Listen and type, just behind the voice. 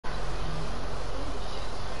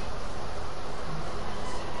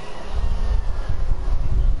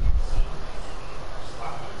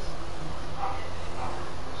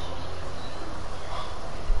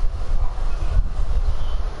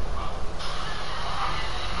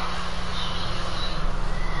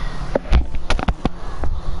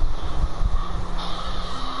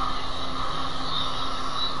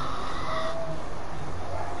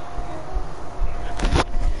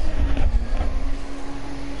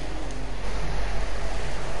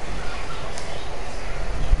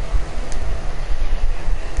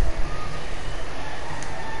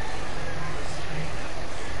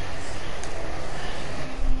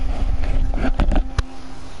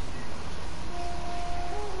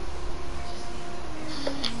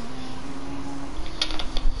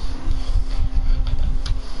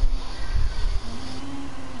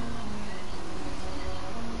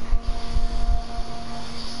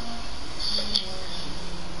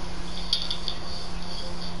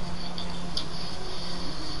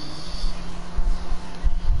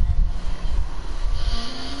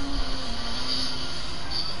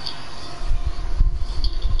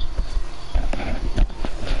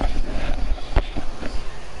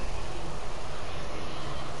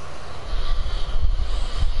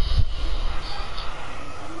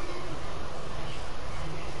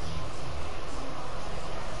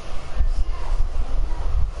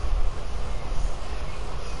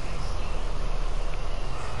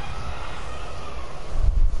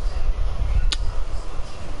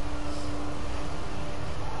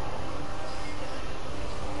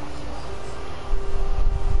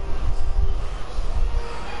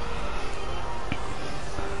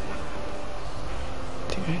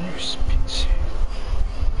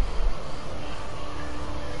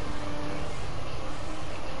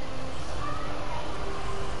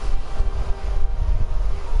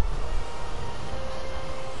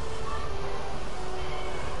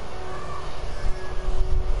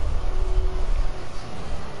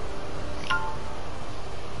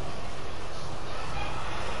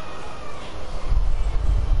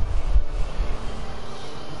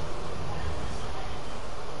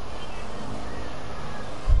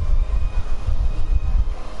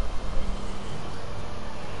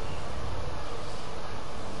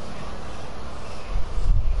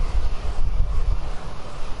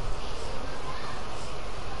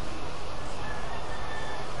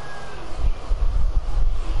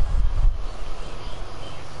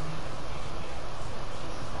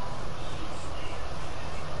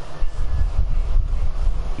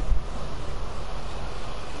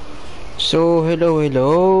So, hello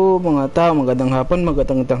mga tao, magandang hapon,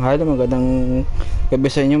 magandang tanghali, magandang gabi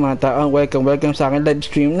sa inyo mga tao. Welcome sa akin live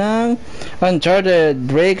stream ng Uncharted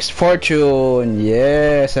Drake's Fortune.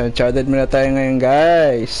 Yes, Uncharted muna tayo ngayon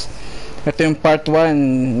guys. Ito yung part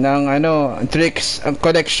 1 ng Drake's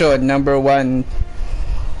Collection number 1.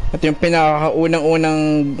 Ito yung pinakaunang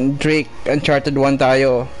Drake Uncharted 1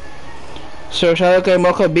 tayo. So, shoutout kay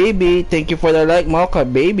Mocha Baby. Thank you for the like, Mocha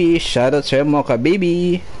Baby. Shoutout sa'yo, Mocha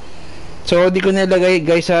Baby. So, di ko nilagay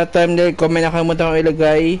guys sa thumbnail ko. May nakalimutan ko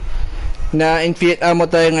ilagay na infinite ammo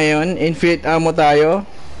tayo ngayon. Infinite ammo tayo.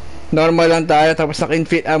 Normal lang tayo. Tapos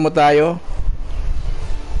naka-infinite ammo tayo.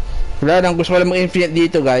 Wala lang. Gusto ko lang mag-infinite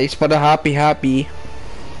dito guys. Para happy.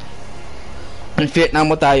 Infinite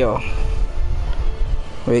ammo tayo.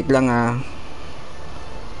 Wait lang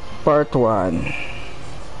Part 1.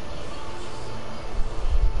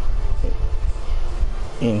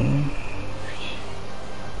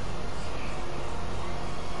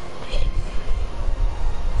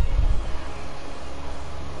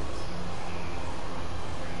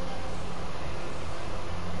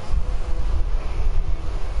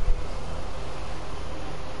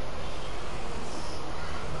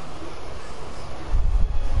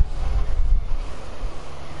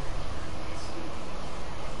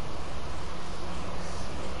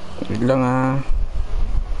 Wait lang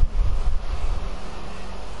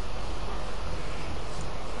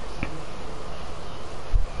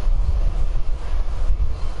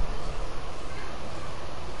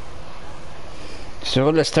So,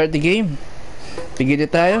 let's start the game. Pigil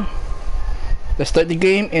tayo. Let's start the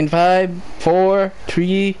game in 5, 4,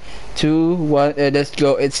 3, 2, 1. Let's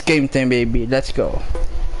go. It's game time, baby. Let's go.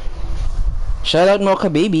 Shout out Mocha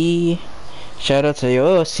Baby. Shout out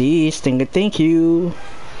sa'yo, sis. Thank you.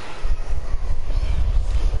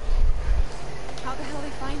 How the hell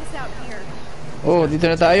they find us out here? Oh, dito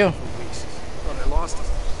na tayo.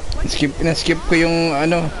 Skip ko yung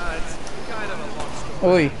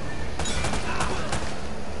Oy.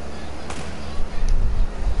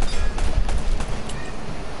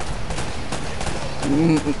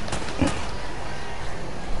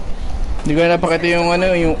 Hindi ko na napakita yung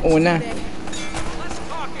yung una.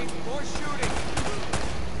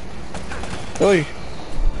 Oy.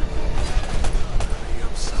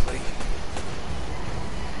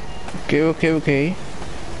 Okay.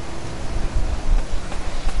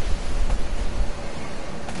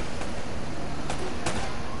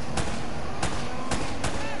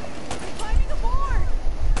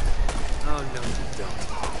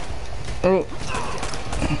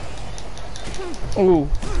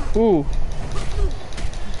 Ooh.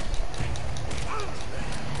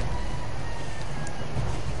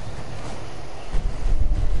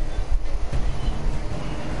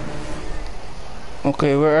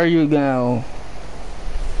 Okay, where are you now?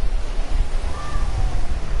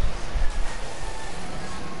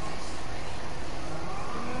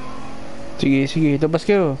 Sige, labas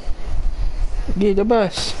kayo. Sige,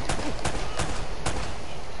 labas.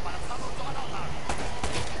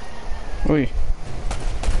 Uy.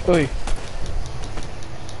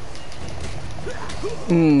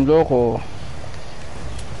 Loko.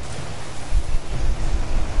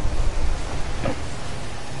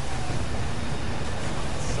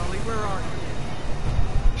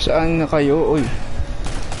 Saan na kayo? Uy.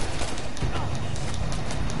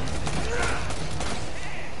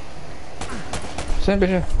 Saan ba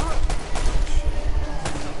siya?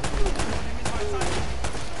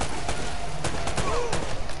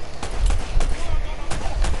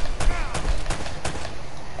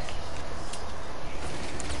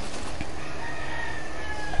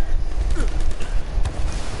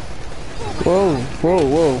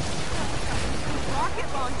 Whoa.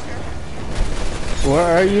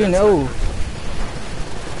 Where are you now?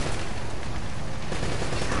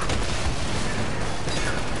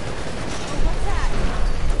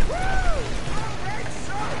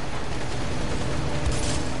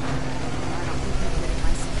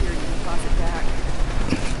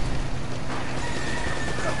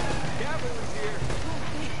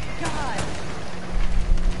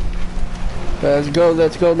 Let's go,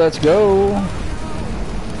 let's go, let's go.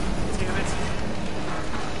 Damn it.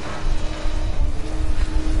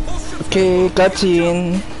 Okay,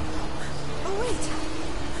 cutscene. Oh wait.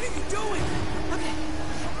 What are you doing? Okay.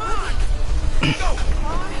 Come on! Go!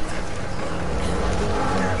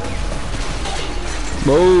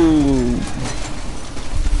 Whoa.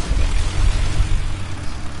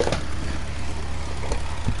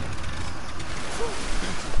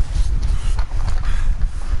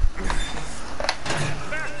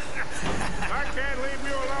 I can't leave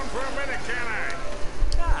you alone for a minute, can I?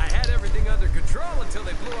 I had everything under control until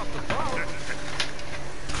they blew up the boat.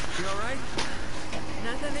 You alright?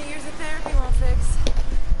 Nothing that years of therapy won't fix.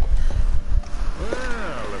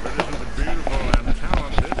 Well, if it isn't the beautiful and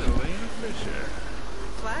talented Elena Fisher.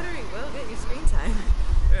 Flattery will get you screen time.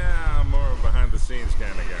 Yeah, I'm more of a behind-the-scenes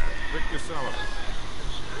kind of guy. Victor Sullivan.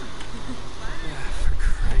 For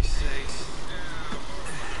Christ's sakes.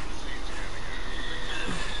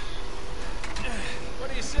 What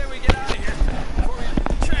do you say we get out of here before we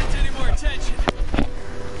attract any more attention?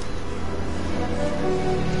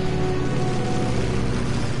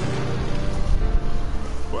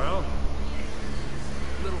 Well?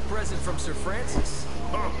 Little present from Sir Francis.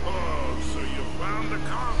 Oh, so you found the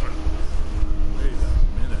coffin. Wait a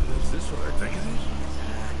minute, is this what I think it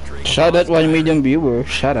is? Drake Shout out Paul's 1 guy million viewers.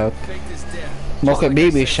 Shout out. faked his death. Mocha Just like I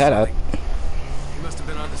baby, said, shout out. Sully. He must have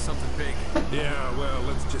been onto something big. Yeah, well,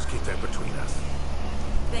 let's just keep that between us.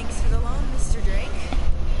 Thanks for the loan, Mr. Drake.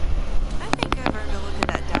 I think I've earned a look at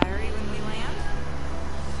that diary when we land.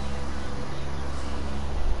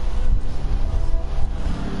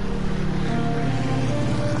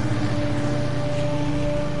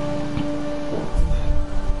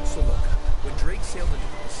 So look, when Drake sailed into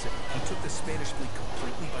the Pacific, he took the Spanish fleet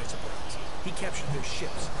completely by surprise. He captured their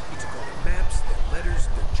ships. He took all their maps, their letters,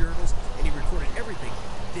 their journals, and he recorded everything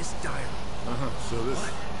in this diary. So this...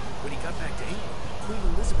 But when he got back to England, Queen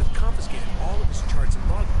Elizabeth confiscated all of his charts and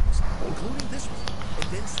logbooks, including this one, and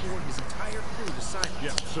then swore his entire crew to silence.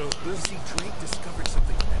 Yeah, so You this... see, Drake discovered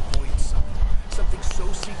something in that voyage summit. Something so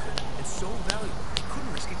secret and so valuable, he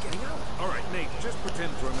couldn't risk it getting out. All right, Nate, just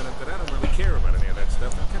pretend for a minute that I don't really care about any of that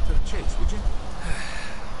stuff and cut to the chase, would you?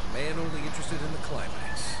 Man only interested in the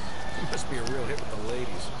climax. He must be a real hit with the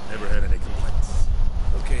ladies. Never had any complaints.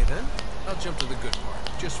 Okay then, I'll jump to the good part,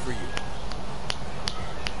 just for you.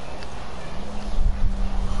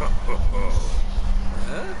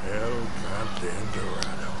 Huh? El goddamn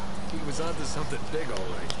Dorado. He was onto something big, all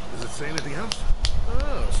right. Does it say anything else?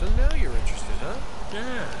 Oh, so now you're interested, huh?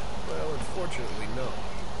 Yeah. Well, unfortunately, no.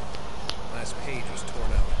 Last page was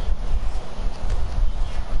torn out.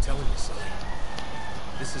 I'm telling you, Sully.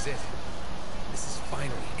 This is it. This is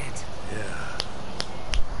finally it. Yeah.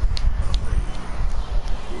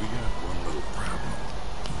 We got one little problem.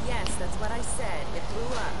 Yes, that's what I said. It blew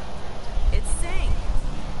up. It sank.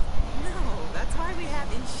 No, that's why we have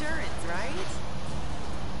insurance, right?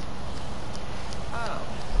 Oh.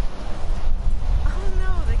 Oh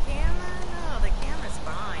no, the camera? No, the camera's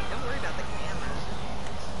fine. Don't worry about the camera.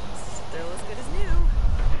 Still as good as new.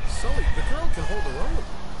 Sully, the girl can hold her own.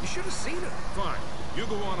 You should have seen her. Fine. You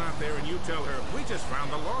go on out there and you tell her, we just found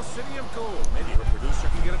the lost city of gold. Maybe her producer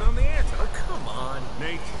can get it on the air Oh, tonight. come on.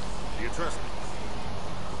 Nate, do you trust me?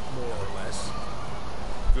 More or less.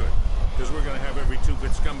 Good. Because we're going to have every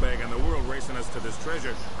two-bit scumbag in the world racing us to this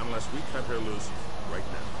treasure unless we cut her loose right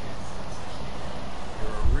now.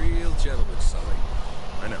 You're a real gentleman, Sully.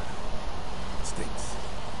 I know. It stinks.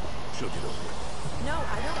 She'll get over it. No,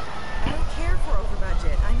 I don't care for over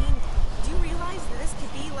budget. I mean, do you realize that this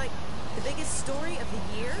could be like the biggest story of the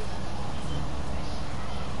year?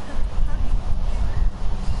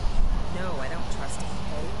 No, I don't trust him,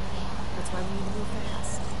 okay? That's why we need to move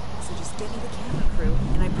fast. So just get me the camera crew,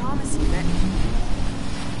 and I promise you that...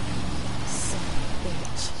 Son of a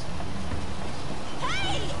bitch.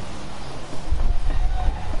 Hey!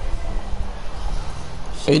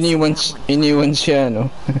 Iniwan siya,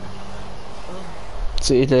 no?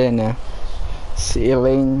 Si Elena. Si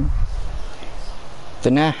Elaine. Ito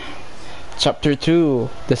na. Chapter 2.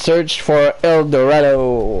 The Search for El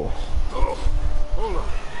Dorado. Oh, hold on.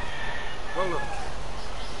 Hold on.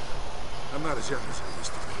 I'm not as young as I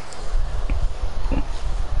used to be.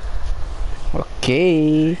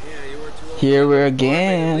 Okay. Yeah, you weren't too old. Here we're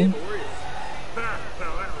again. Were you? No,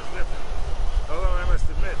 that was different. Although I must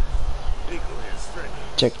admit, equally as strange.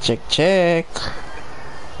 Check.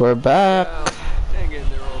 We're back. Well, hang in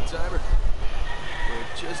there, old timer. We're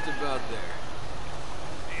just about there.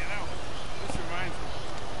 You know, this reminds me.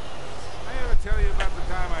 I ever tell you about the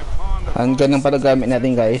time I pawned a Handgun ang palagamit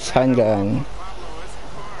natin, guys. Handgun. Pablo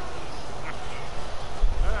Escobar?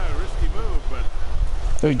 Risky move, but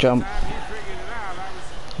Oh, jump. Time you figured it out, I was...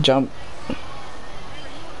 Jump. Maybe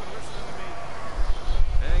you were listening to me.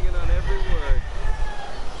 Hanging on every word.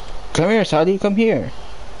 Come here, Sally. Come here.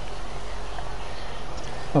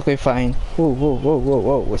 Okay, fine. Whoa, whoa, whoa, whoa,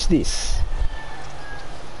 whoa. What's this?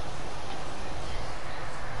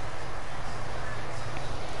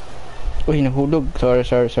 Uy, nahulog.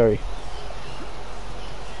 Sorry.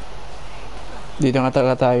 Dito nga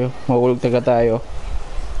taga tayo. Mahulog taga tayo.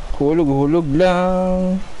 Hulog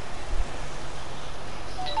lang.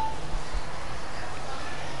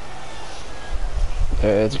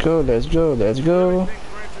 Let's go. Really think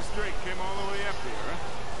Francis Drake came all the way up here, huh?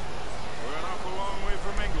 We're an awful long way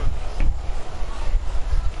from England.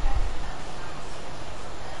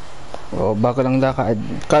 Oh, bago lang lakad.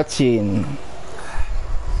 Cutscene.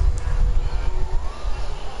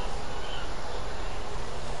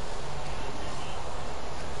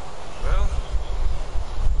 Well, I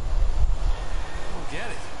don't get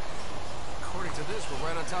it. According to this, we're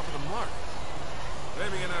right on top of the mark.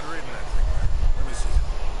 Maybe you're not reading that thing. Let me see.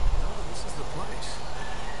 No, this is the place.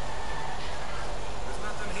 There's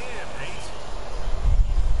nothing here, mate.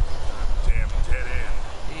 Damn dead end.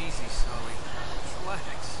 Easy, Sully.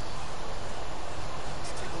 Relax.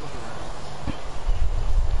 Let's take a look around.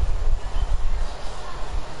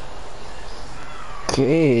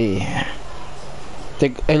 Okay.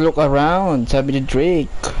 Take a look around, sabi ni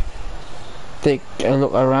Drake. Take a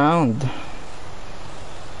look around.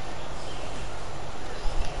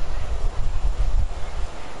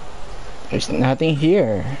 There's nothing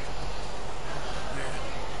here.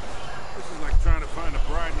 This is like trying to find a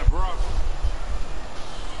bride in a brothel.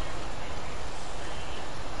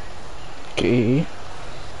 Okay.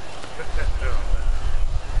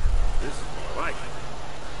 This is more like it.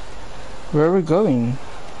 Where are we going?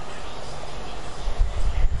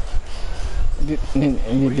 What do you think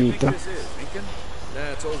Dito. this is, Lincoln?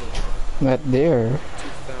 Nah, it's older. Not there.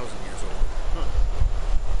 2,000 years old.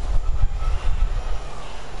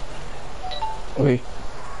 Uy.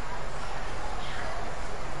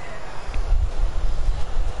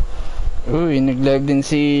 Uy, nag-live din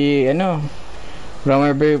si, ano,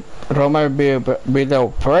 Romar Bilaw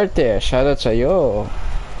Parte. Shoutout sa'yo.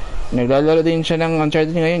 Naglalaro din siya ng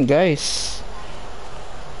Uncharted ngayon, guys.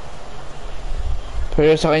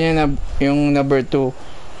 Pero sa kanya, yung number 2.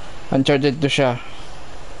 Uncharted 2 siya.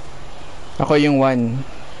 Ako yung 1.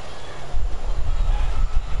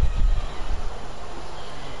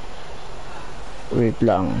 Wait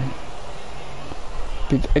lang.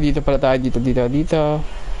 Dito pala tayo. Dito.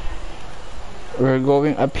 We're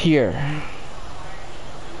going up here.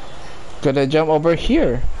 Gotta jump over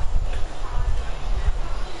here.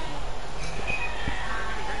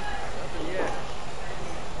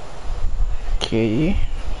 Okay.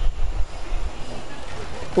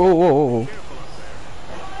 Whoa.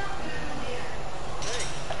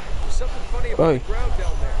 There's something funny about Oi. the ground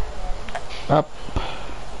down there. Up.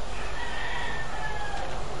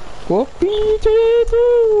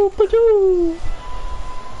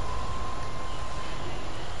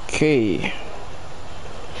 Okay.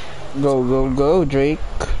 Go, Drake.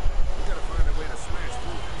 We gotta find a way to smash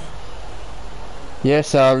through this.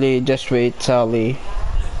 Yes, Sally. Just wait, Sally.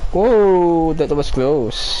 Oh, that was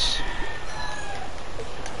close.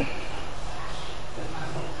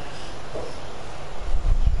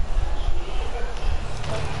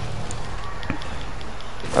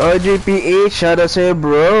 OGPH, shout out sa'yo,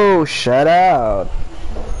 bro. Shout out.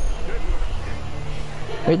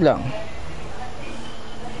 Wait lang.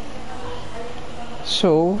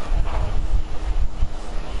 So,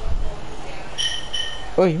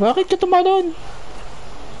 uy, bakit ka tumalon?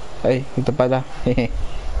 Ay, ito pala.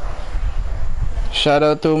 Shout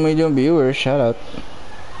out to 2 million viewers. Shout out.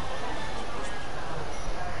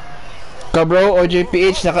 Kabro,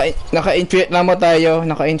 OJPH, naka-infinite ammo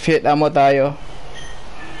tayo.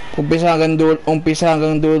 Umpisa hanggang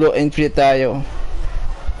dulo, infinite tayo.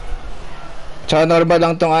 Tsaka normal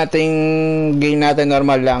lang tong ating game natin,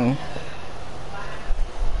 normal lang.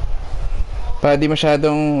 Para di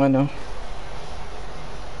masyadong,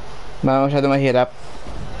 masyadong mahirap.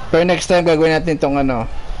 Pero next time gagawin natin tong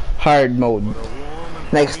hard mode.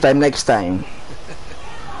 Next time. Well,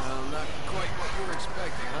 not quite what you were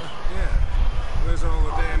expecting, huh? Yeah. Where's all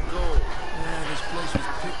the damn gold? Yeah, this place was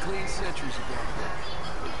picked clean centuries ago.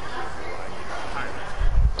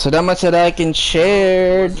 Salamat sa like and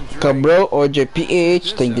share. Kabro,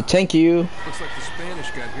 OJPH. Thank you. Looks like the Spanish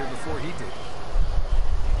got here before he did.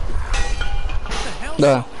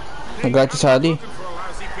 Nagati Sally. Looking for a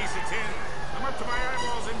lousy piece of tin. I'm up to my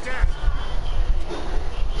eyeballs in debt.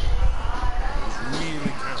 He's really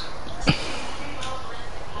counting.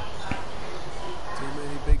 Too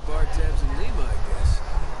many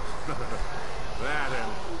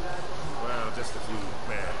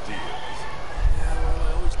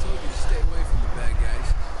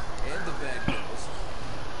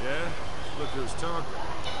talk.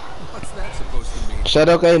 What's that supposed to mean? Shout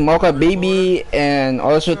out kay Mocha Baby and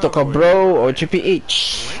also to Kabro or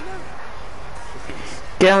GPH.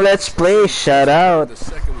 Can Let's Play, shout out. The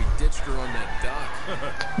second we ditched her on that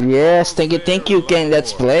dock. Yes, thank you, Can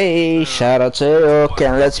Let's Play. Shout out to you,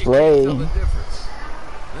 Can Let's Play. Tell the difference.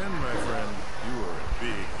 Then, my friend, you were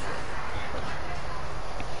in big trouble.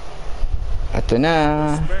 Ito na.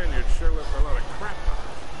 Spaniards sure left a lot of crap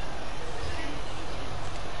behind.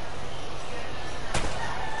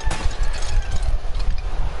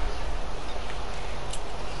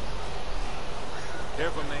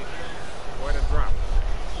 Careful, Nate. Quite a drop.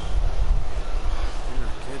 You're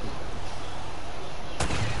not kidding.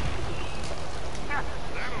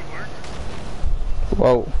 That'll work.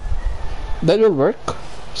 Wow. That will work.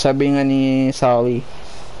 Sabi nga ni Sally.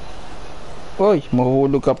 Oy,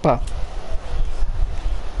 mahuhulog ka pa.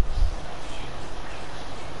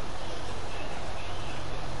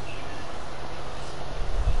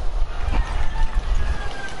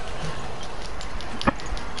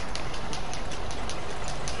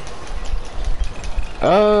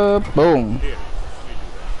 Boom. Here, let me do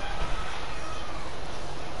that.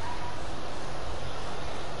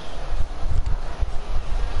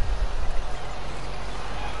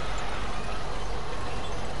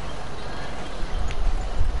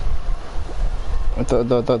 Ito.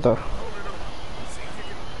 Hold it open. See if you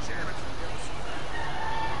can jam it from the other side.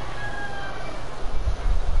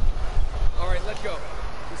 All right, let go.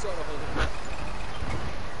 This ought to hold it.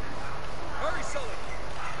 Hurry, Sully.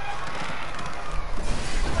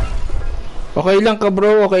 Okay lang ka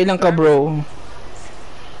bro, okay lang ka bro.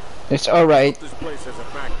 It's alright. This place has a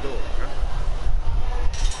back door, huh?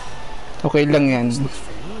 Okay lang yan. This looks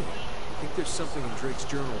familiar. I think there's something in Drake's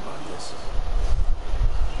journal about this.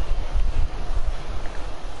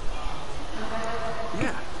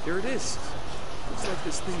 Yeah, there it is. Looks like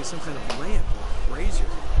this thing is some kind of lamp or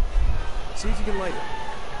brazier. See if you can light it.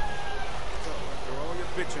 So, after all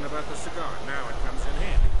your bitching about the cigar, now it comes in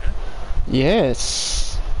handy, huh?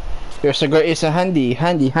 Yes. Your cigar is a handy.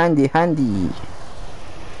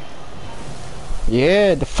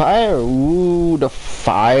 Yeah, the fire. Ooh, the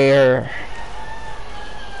fire.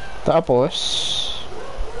 Tapos,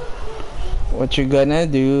 what you gonna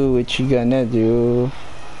do?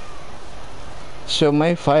 So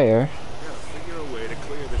my fire. Gotta figure a way to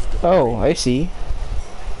clear this debris. Oh, I see.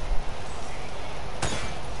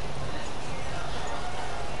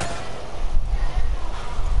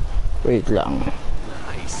 Wait lang.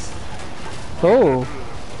 Nice. Oh,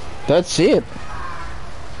 that's it.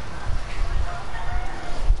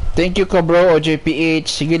 Thank you ka bro, OJPH.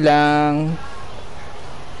 Sige lang.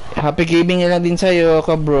 Happy gaming na lang din sa'yo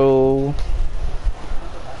ka bro.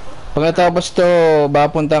 Pagkatapos to,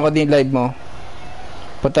 puntahan ko din live mo.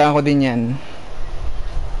 Puntahan ko din yan.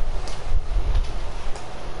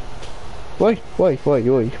 Woy.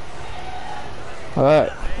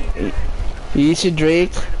 Alright. Easy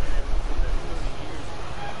Drake.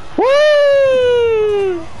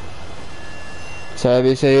 Woo!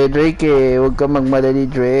 Sabi sa'yo Drake eh, huwag ka magmadali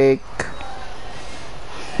Drake.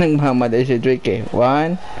 Nagmamadali si Drake eh.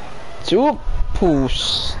 1, 2,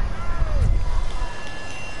 push.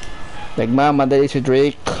 Nagmamadali si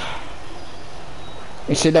Drake.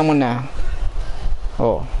 Isila mo na.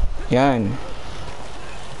 Oh, yan.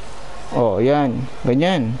 Oh, yan.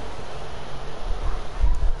 Ganyan.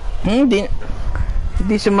 Hindi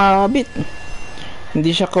sumabit.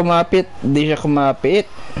 Hindi siya kumapit.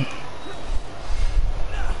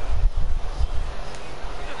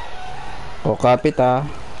 Oh, kapit ah.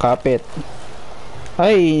 Kapit.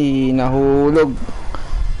 Ay, nahulog.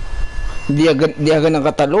 Di agad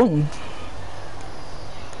nakatalon.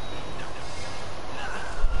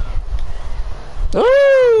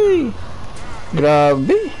 Ay!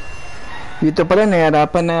 Grabe. Dito pala,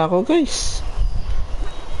 nahihirapan na ako, guys.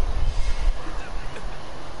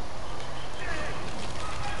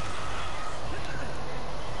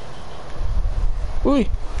 Uy!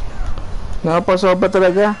 Napasobra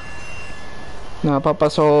talaga.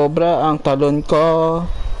 Napapasobra ang talon ko.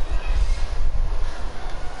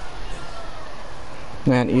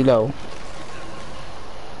 Ngayon, ilaw.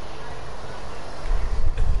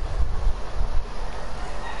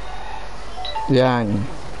 Yan.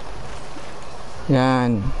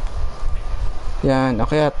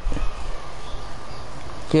 Akyat.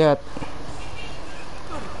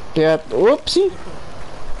 Oopsie.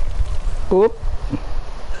 Oop.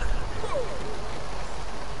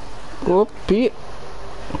 Oopie.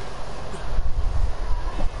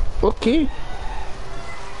 Okay.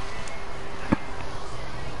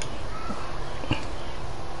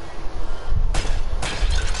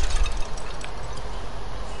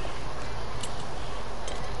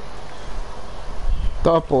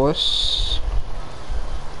 Tapos,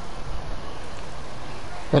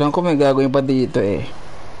 alam ko may gagawin pa dito eh.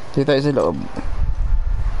 Dito tayo sa loob.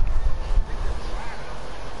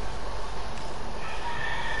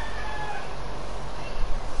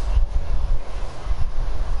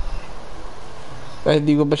 Ay,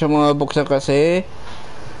 di ko pa siya mabuksan kasi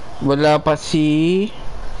wala pa si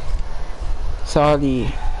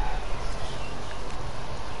Sally.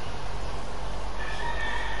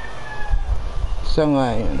 Sa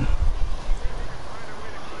ngayon.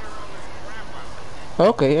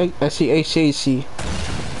 Okay, I see.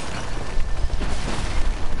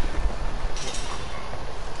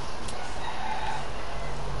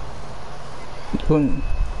 Dun.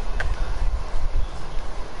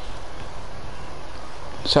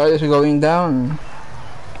 So it's going down.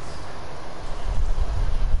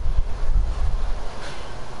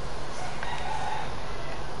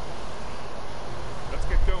 Let's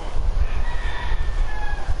get going.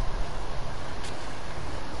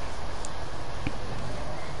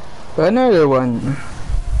 Another one.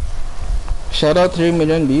 Shout out 3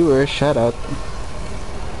 million viewers. Shout out.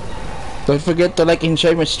 Don't forget to like and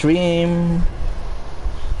share my stream.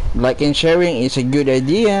 Like and sharing is a good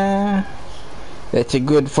idea. It's a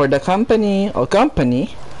good for the company. Or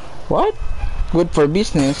company? What? Good for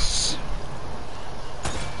business.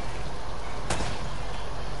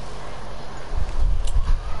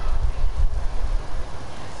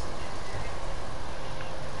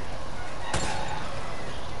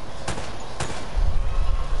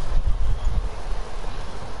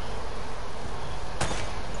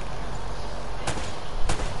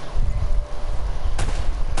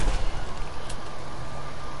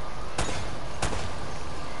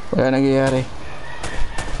 Wala nangyayari.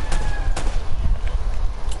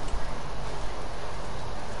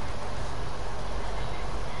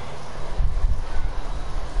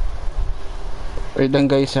 Wait lang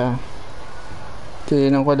guys ha.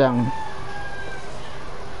 Tininan ko lang.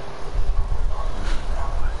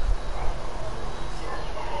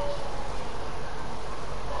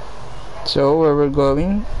 So where we're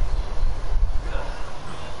going?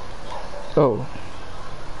 Oh.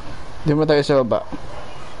 Di mo tayo sa baba.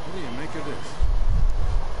 What do you make of this?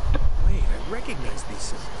 Wait, I recognize these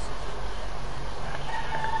symbols.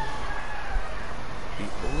 The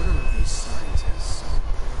order of these signs has some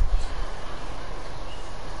parts.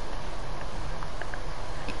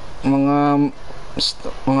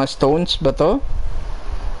 Mga stones ba to?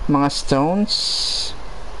 Mga stones?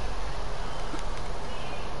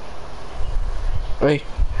 Ay.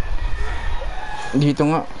 Dito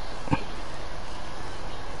nga.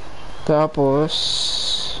 Tapos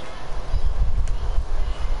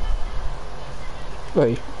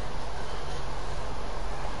ay.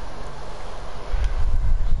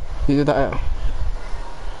 Dito tayo.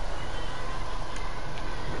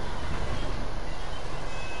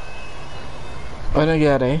 Ano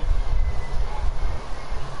nangyari?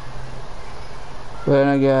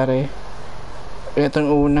 Wala nangyari. Ito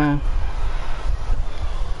yung una.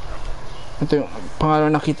 Ito yung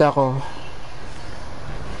pangalan nakita ko.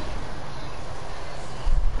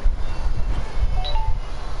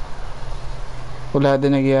 Wala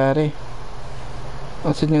din nangyari.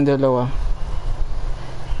 Asan yung dalawa?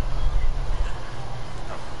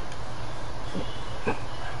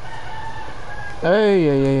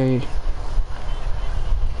 Ay.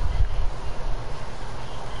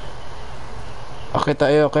 Akit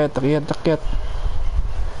tayo, akyat.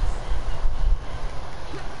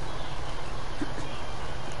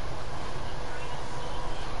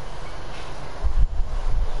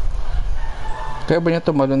 Kaya ba niya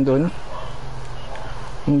tumalon doon?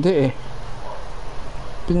 Hindi eh.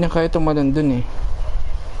 Hindi niya kaya tumalon doon eh.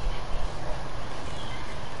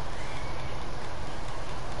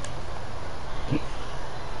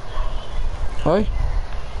 Ay.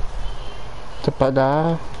 Ito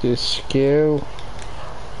pala. This skill.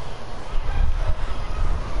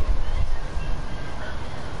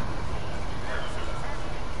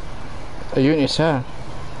 Ayun isa.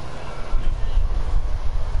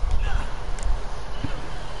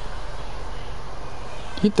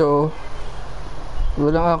 Dito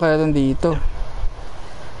walang kakayatan dito,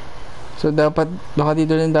 so dapat baka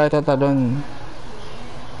dito rin tayo tatalon.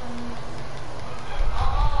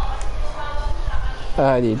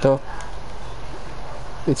 Dito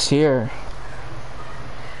it's here.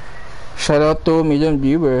 Shout out to million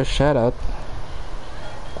viewers. Shout out.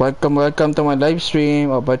 Welcome to my live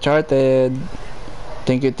stream of Uncharted.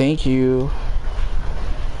 Thank you.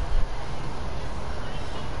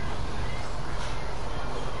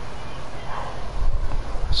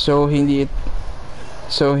 So hindi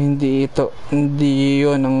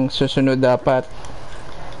yun ang susunod dapat.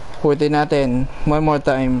 Putin natin. One more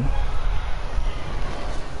time.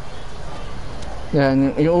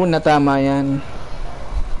 Yan. Yung una tama yan.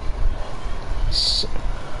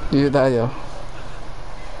 Dito tayo.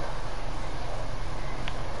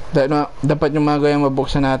 Dapat yung mga gayang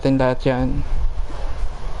mabuksan natin lahat yan.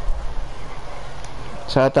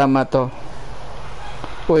 Sa tama to.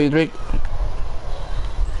 Uy, Drake.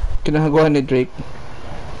 Kinagawa ni Drake.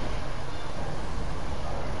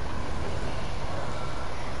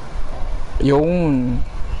 Yun.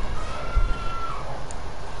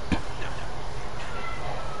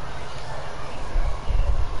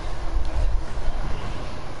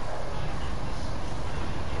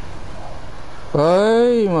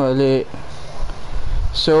 Ay, mali.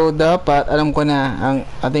 So, dapat, alam ko na, ang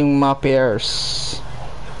ating mga pairs.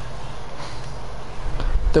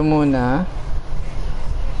 Ito muna.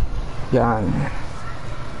 Yan.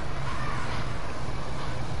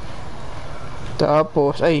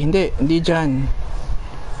 Tapos, ay, hindi dyan.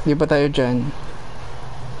 Hindi pa tayo dyan.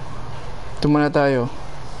 Ito muna tayo.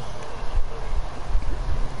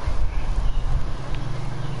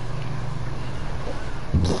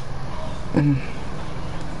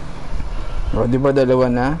 O, di ba dalawa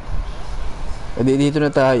na? O, dito na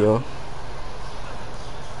tayo.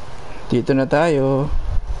 Dito na tayo.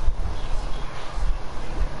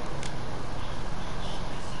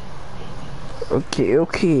 Okay,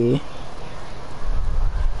 okay.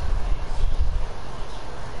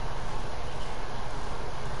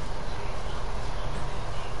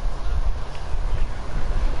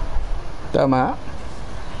 Tama.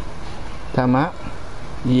 Tama.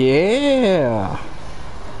 Yeah.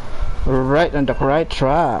 Right on the right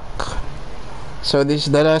track. So this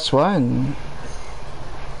is the last one.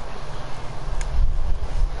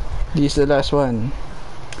 This is the last one.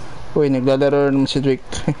 Uy, naglalaro naman si Drake.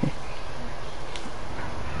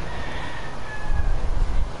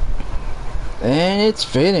 And it's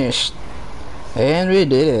finished. And we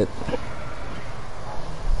did it.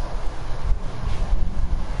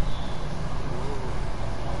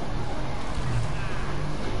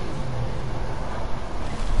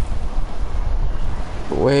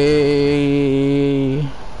 Way.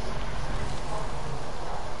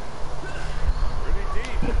 Pretty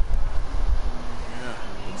deep. Yeah,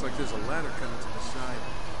 looks like there's a ladder coming to the side.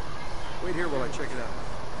 Wait here while I check it out.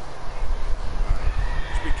 Alright,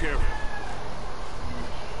 just be careful.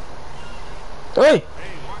 Uy!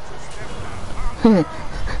 Hey, watch your step now.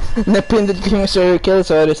 Napindot ko yung circle.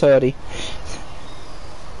 Sorry.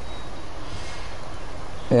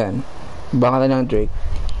 Ayan. Baka na lang Drake.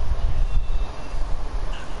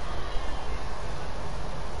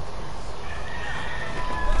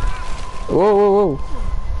 Wow.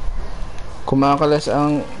 Kumakalas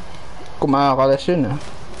yun ah.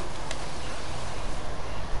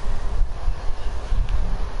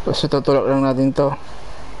 Basta tutulak lang natin to.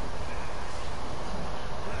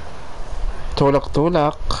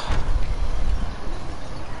 Tulak.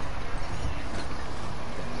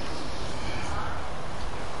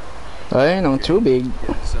 Ayun ang tubig.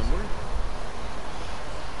 Somewhere?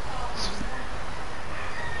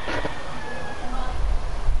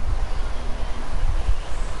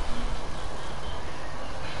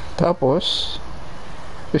 Tapos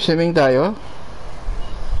swimming tayo.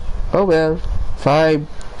 Oh well. 5,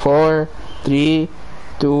 4, 3,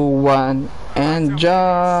 2, 1 and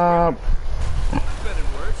jump. That's better than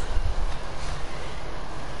words.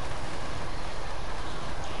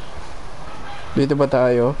 Dito ba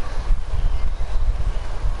tayo?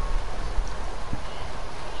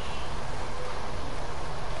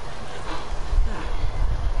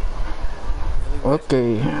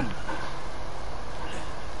 Okay.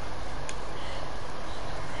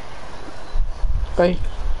 Ay.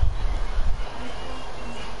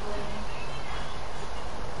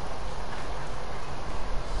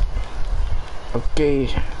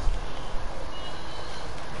 Okay.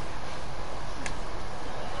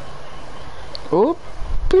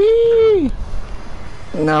 Oopie!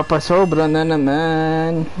 Napasobra na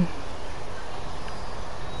naman.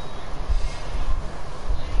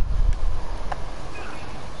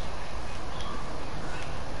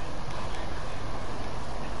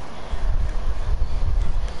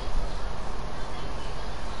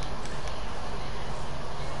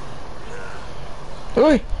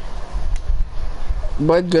 Uy!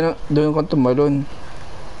 Bakit gano'n? Doon kang tumalon.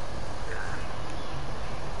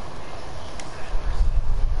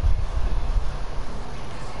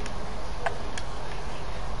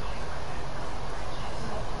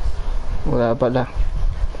 Wala pala.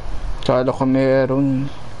 Kala ko meron.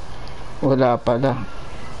 Wala pala.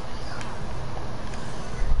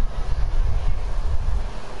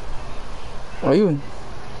 Ayun.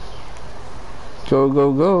 Go,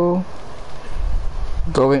 go, go.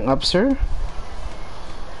 Going up, sir?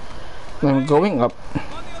 I'm going up.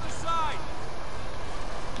 On the other side.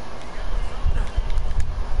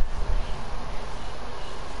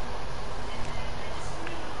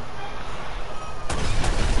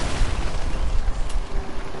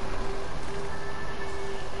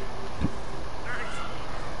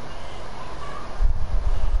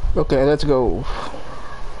 Okay, let's go.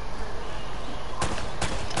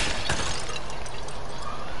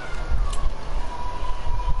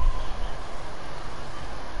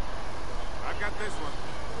 I got this one.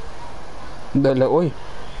 Dala, oy.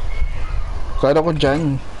 Kala ko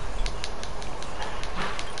dyan.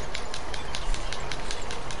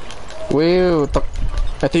 Wow,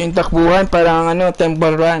 ito yung takbuhan, parang ano,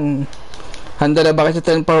 temple run. Handa na ba kayo sa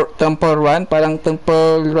temple run? Parang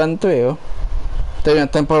temple run to eh, oh. Ito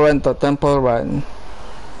yung temple run to, temple run.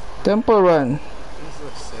 Temple run. This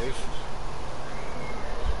looks safe.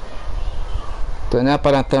 Ito na,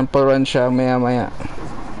 parang temple run siya, maya-maya.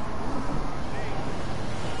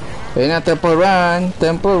 Ayun na, temple run.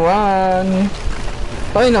 Temple run.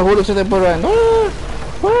 Ay, nahulog sa temple run. Ah!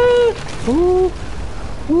 Ah! Woo!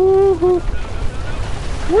 Woo! Woo!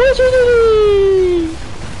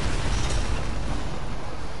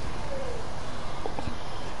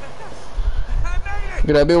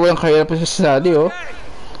 Grabe, walang kahirap sa sali, oh.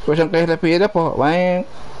 Wala siyang kahirap-hirap, oh. Wang!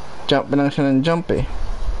 Jump na lang siya ng jump, eh.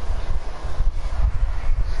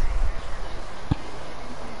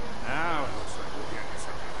 Now it looks like we're getting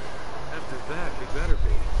something. After that, we better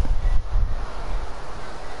be.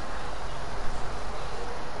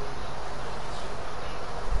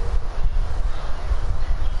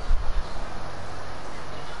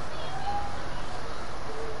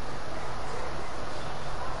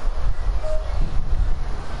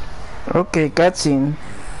 Okay, cutscene.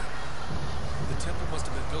 The temple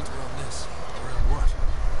must have been built around this. Around what?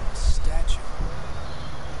 A statue.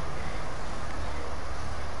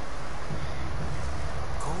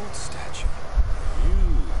 Gold statue.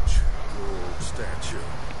 Huge gold statue.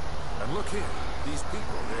 And look here, these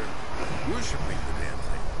people, they're worshipping the damn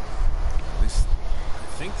thing. At least, I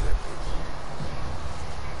think they're people.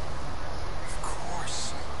 Of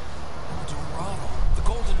course. Dorado, the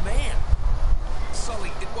Golden Man.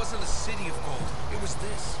 Sully, it wasn't a city of gold. It was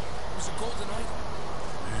this. It was a golden idol.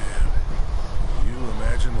 Man, can you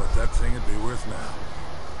imagine what that thing would be worth now?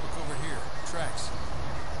 Look over here. Tracks.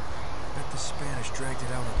 Bet the Spanish dragged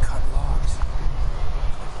it out and cut logs.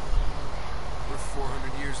 We're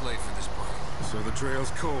 400 years late for this part. So the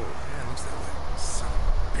trail's cold. Yeah, it looks that way. Son of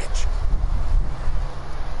a bitch.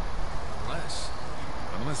 Unless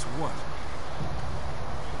Unless what?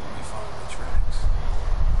 we follow the tracks.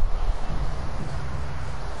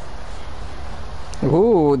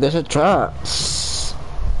 Ooh, there's a tracks.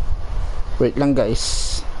 Wait lang,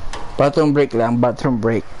 guys. Bathroom break lang, bathroom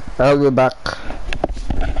break. I'll be back.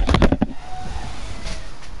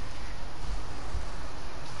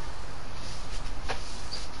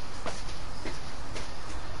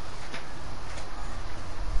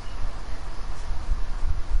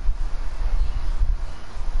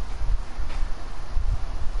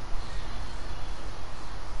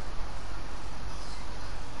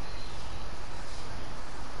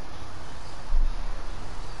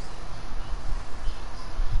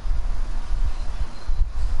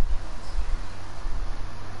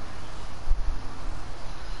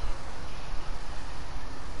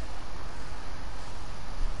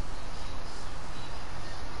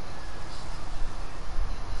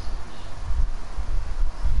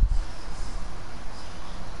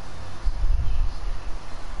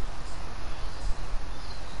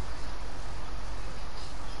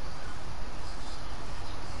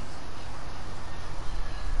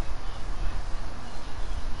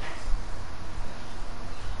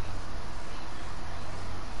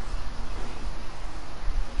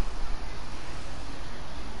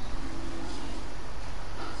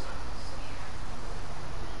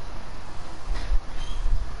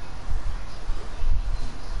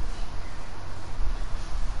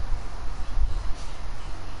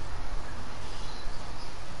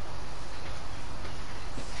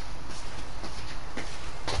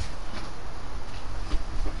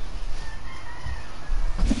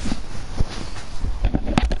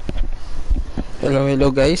 Hello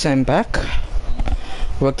guys, I'm back.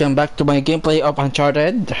 Welcome back to my gameplay of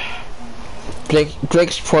Uncharted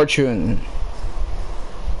Drake's Fortune.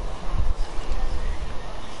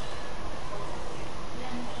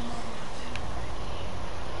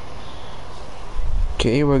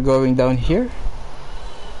 Okay, we're going down here.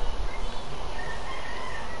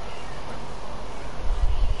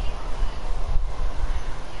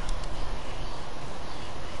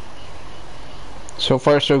 So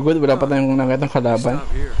far so good, wala pa tayong nakitang kalaban.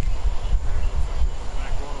 Stop here.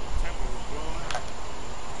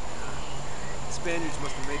 Spaniards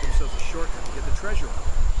must have made themselves a shortcut to get the treasure out.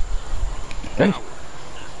 Ay!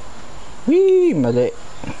 Wee! Mali.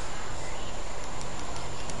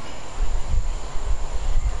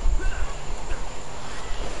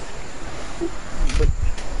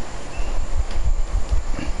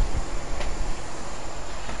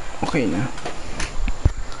 Okay na.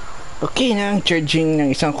 Okay na ang charging ng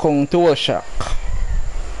isang kong DualShock.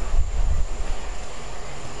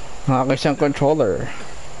 Ang aking isang controller.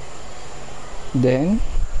 Then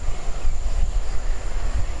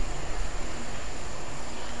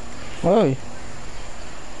ay,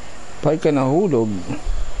 bakit ka nahulog?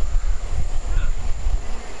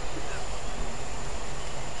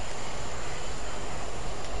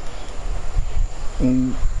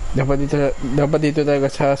 Dapat dito talaga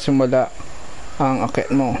sa simula ang akit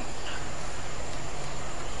mo.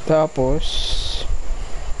 Tapos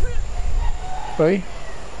ay,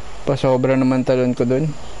 pasobra naman talon ko dun.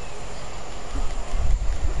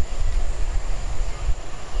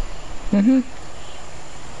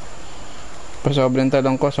 Pasobrang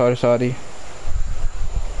talon ko, sorry.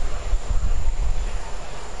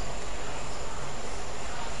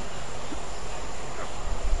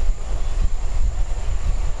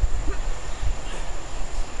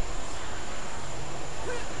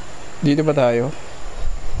 Dito ba tayo?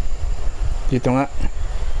 Dito nga.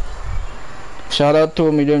 Shout out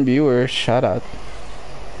to 1 million viewers. Shout out.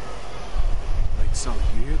 Like, Sully,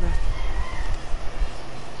 you hear that?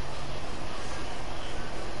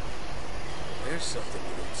 There's something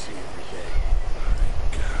you don't see every day.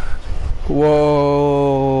 My God.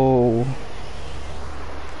 Whoa.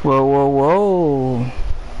 Whoa.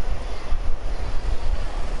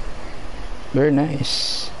 Very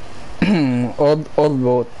nice. old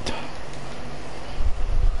boat.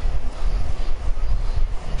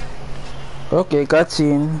 Okay,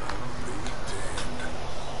 cutscene.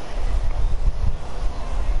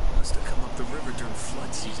 Must have come up the river during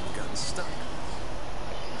flood season and gotten stuck.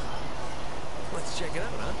 Let's check it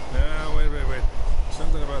out, huh? Wait.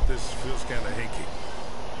 Something about this feels kind of hinky.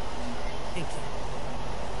 Hinky.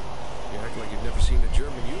 You act like you've never seen a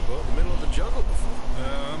German U-boat in the middle of the jungle before.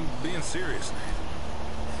 I'm being serious, Nate.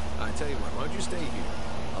 I tell you what, why don't you stay here?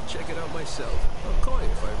 I'll check it out myself. I'll call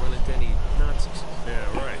you if I run into any Nazis. Yeah,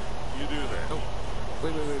 right. You do that. Oh,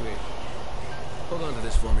 wait. Hold on to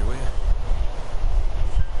this for me, will you?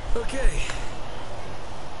 Okay.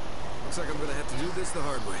 Looks like I'm gonna have to do this the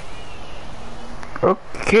hard way.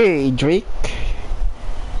 Okay, Drake.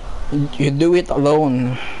 You do it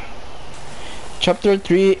alone. Chapter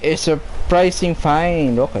 3 is a pricing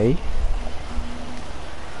find. Okay.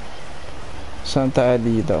 Saan tayo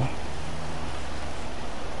dito?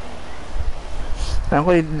 Alam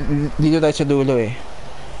ko dito tayo sa dulo eh.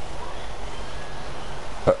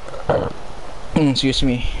 Excuse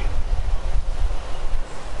me.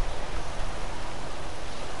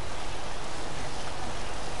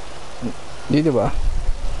 Dito ba?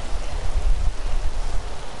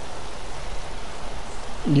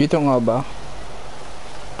 Dito nga ba?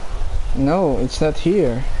 No, it's not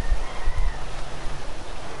here.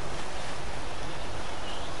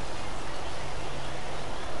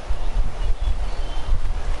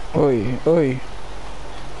 Oy.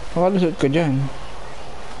 Makalusot ka dyan.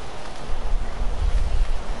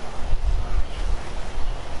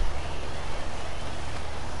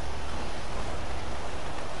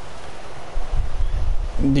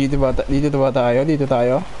 Dito ba tayo? Dito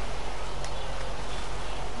tayo?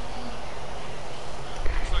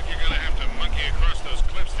 Looks like you're gonna have to monkey across those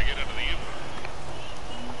cliffs to get into the U-boat.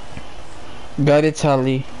 Got it,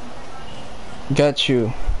 Sally. Got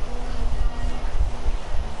you.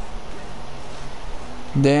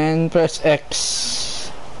 Then press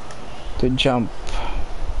X to jump.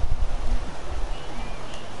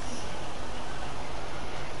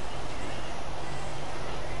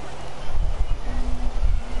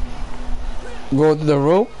 Go to the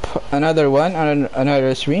rope. Another one.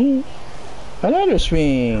 Another swing. Another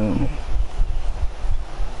swing.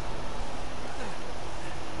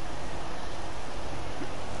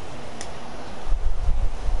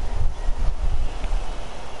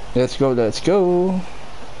 Let's go.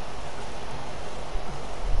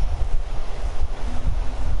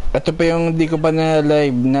 Ito pa yung di ko pa na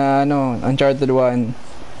live na Uncharted 1.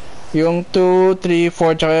 Yung 2, 3,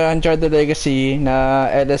 4 tsaka Uncharted Legacy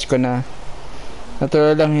na LS ko na.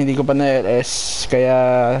 Natural lang hindi ko pa na LS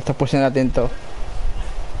kaya tapusin natin to.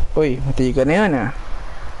 Uy, mati ka na yan ah.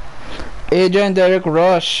 Agent Derek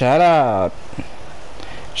Ross, shout out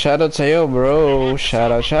sa'yo bro.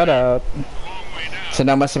 Shout out. Long way down. Sa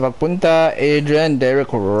naman sa pagpunta, Adrian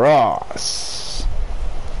Derek Ross.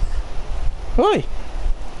 Hoy!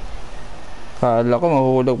 Kala ko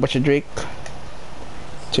mahuhulog pa si Drake.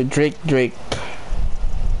 Si Drake.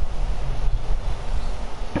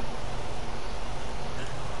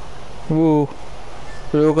 Woo!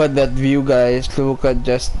 Look at that view, guys. Look at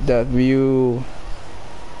just that view.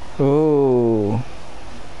 Oh.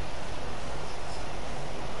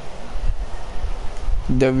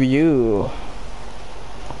 The view.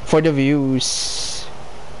 For the views.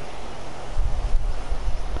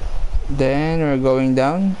 Then we're going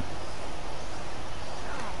down.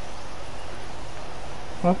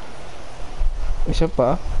 Oh. Isa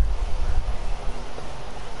pa.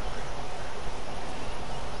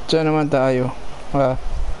 Saan naman tayo?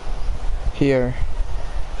 Here.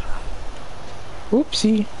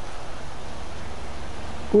 Oopsie.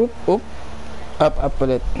 Oop. Up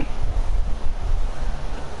ulit.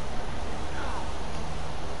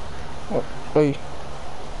 Oh, ay.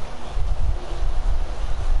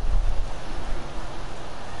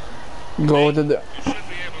 Go to the... You should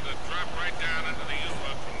be able to drop right down into the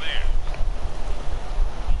U-boat from there.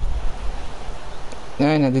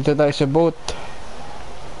 Ay, nandito tayo sa boat.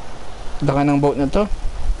 Laki ng boat na to.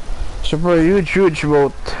 Super huge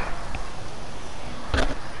boat.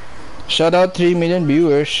 Shout out 3 million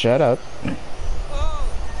viewers. Shout out.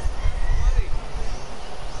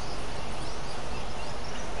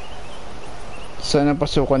 Saan ang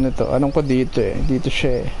pasukan nito? Anong ko dito eh? Dito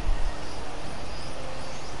siya eh.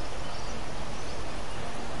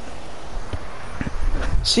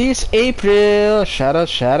 Sis April! Shout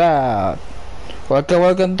out!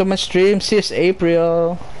 Welcome to my stream, Sis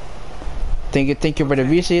April! Thank you for the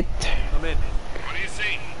visit. I'm in. What do you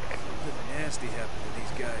see? Something nasty happened to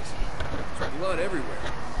these guys. There's blood everywhere.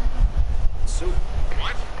 Soup.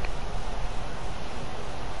 What?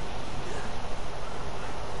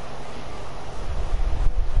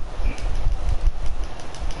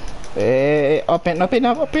 Open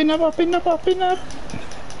up.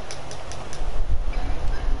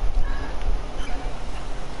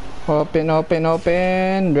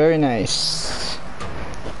 Open. Very nice.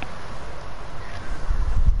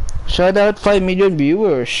 Shout out 5 million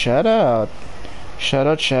viewers. Shout out sa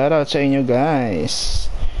inyo guys.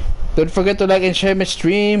 Don't forget to like and share my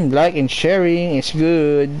stream. Like and sharing is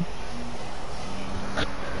good.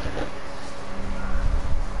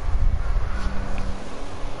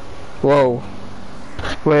 Wow.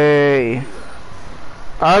 Way.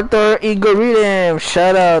 Arthur Igor Rhythm.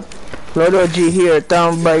 Shout out. Lolo G here.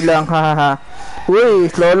 Tambay lang. Hahaha. Uy,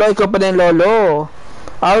 Lolo. Ikaw pa din, Lolo.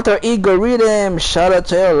 Arthur Igor Rhythm. Shout out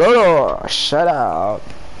sa'yo, Lolo. Shout out.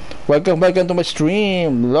 Welcome to my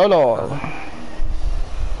stream, Lolo. Now,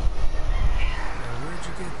 where'd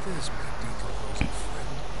you get this, my decomposing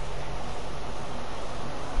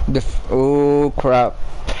friend? Oh, crap.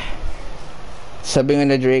 Sabi nga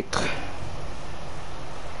na Drake.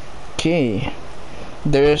 Okay.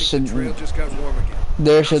 There's a... The trail just got warm again.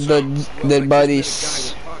 There's a dead Looks like there's bodies. been a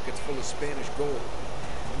guy with pockets full of Spanish gold.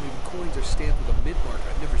 I mean, coins are stamped with a mint mark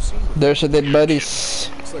I've never seen before. There's a dead bodies.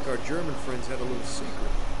 Looks like our German friends had a little secret.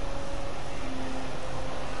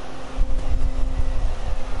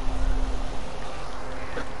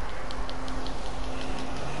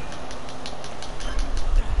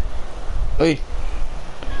 Uy.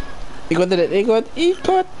 Ikot ulit.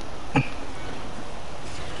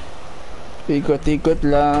 Ikot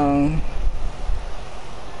lang.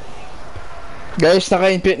 Guys,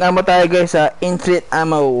 naka-infinite ammo tayo guys sa infinite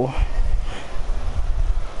ammo.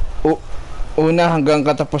 Una hanggang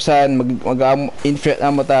katapusan mag-infinite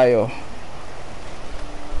ammo tayo.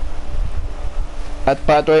 At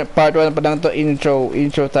part 1 pa lang to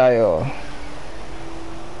intro tayo.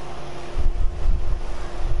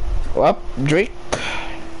 Up, Drake.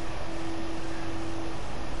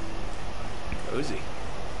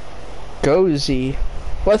 Cozy.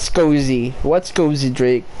 What's cozy? What's cozy,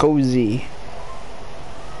 Drake? Cozy.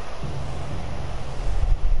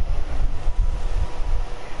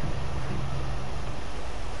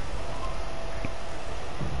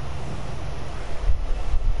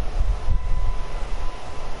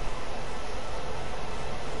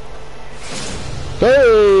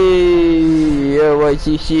 Hey! What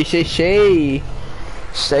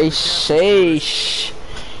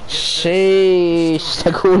say?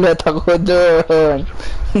 Nagulat ako doon.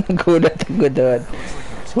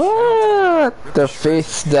 What the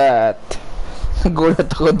face that? Nagulat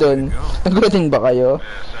ako doon. Nagulatin ba kayo?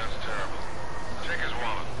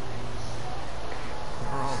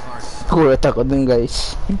 Nagulat ako doon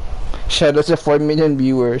guys. Shoutout sa 4 million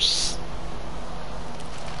viewers.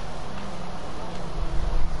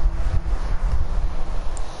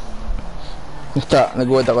 Basta,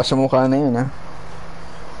 nagulat ako sa mukha na yun, ha?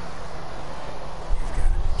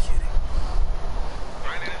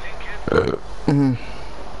 Mhm.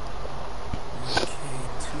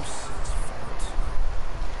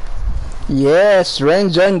 Yes,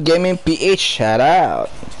 Renjon Gaming PH, shout out.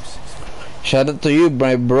 Shout out to you,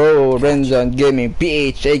 my bro, Renjon Gaming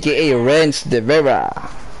PH, aka Renz De Vera.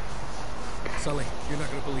 Sully, you're not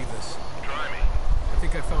gonna believe this. Try me. I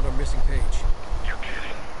think I found our missing page. You're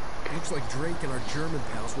kidding. Looks like Drake and our German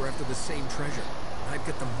pals were after the same treasure. I've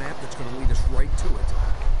got the map that's gonna lead us right to it.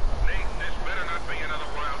 Nate, this better not be another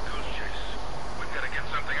wild goose chase. We've got to get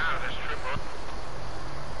something out of this trip.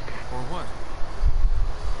 Or what?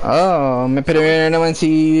 Oh, may premiere na naman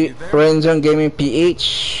si Renjon Gaming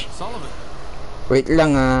PH. Sullivan. Wait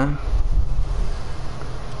lang, ah.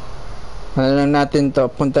 Ano lang natin to?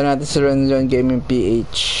 Punta natin sa Renjon Gaming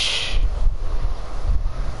PH.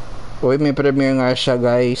 Uy, may premiere nga siya,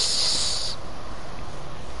 guys.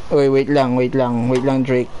 Uy, wait lang,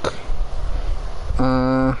 Drake.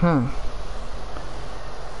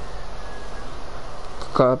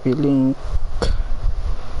 Copy link.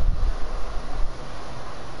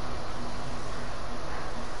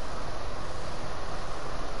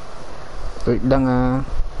 Wait lang, ah.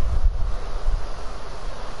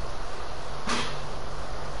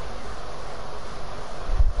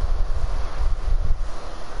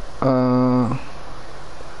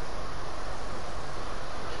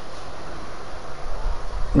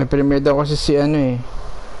 May premiere daw kasi si ano eh,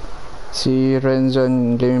 si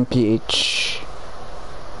Renjon Gaming PH.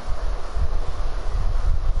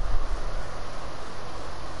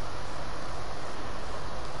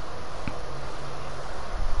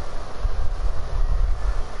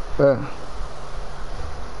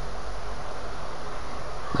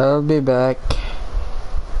 I'll be back.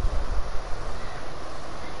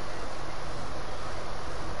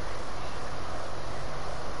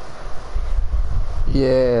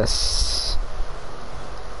 Yes.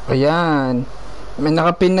 Ayan. May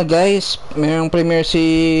nakapin na, guys. Mayroong premiere si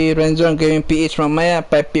Renjon Gaming PH mamaya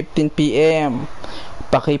 5:15 PM.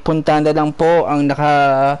 Pakipunta na lang po ang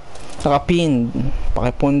nakapin.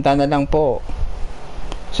 Pakipunta na lang po.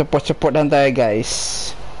 Support lang tayo,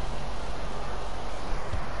 guys.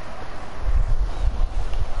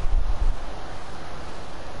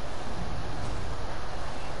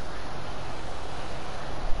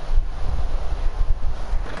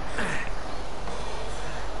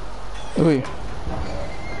 Uy.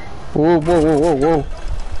 Whoa.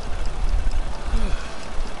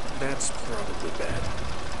 That's probably bad.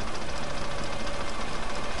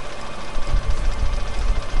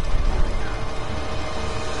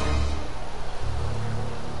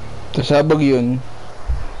 Pasabog yun.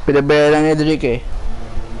 Pinabayaran ni Drake eh.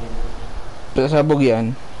 Pasabog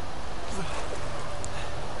yan.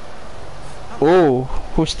 Oh,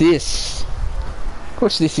 who's this?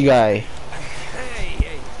 Who's this guy?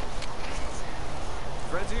 Hey.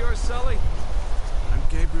 Friends of yours, Sully? I'm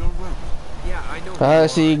Gabriel Roman. Yeah, I know. Who you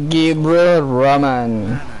Si are. Gabriel Roman.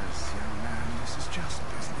 Manners, young man. This is just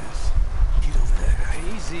business. Get over there.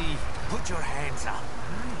 Easy. Put your hands up.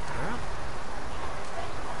 Hey, girl.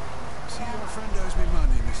 See, your friend owes me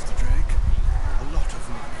money, Mr. Drake. A lot of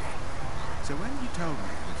money. So when you told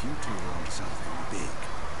me that you two were on something big,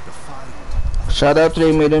 the find of Shout out to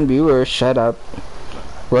 3 million viewers. Shout out.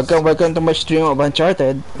 Welcome to my stream of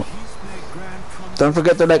Uncharted. he's made grand promises, Don't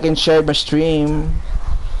forget to like and share my stream.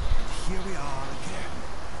 here we are again.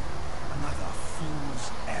 Another fool's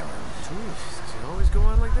errand. Jeez, does it always go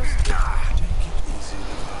on like this? Take it easy,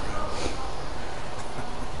 Navarro.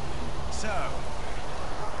 So,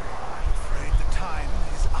 I'm afraid the time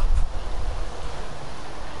is up.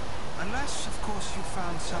 Unless, of course, you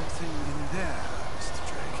found something in there, Mr.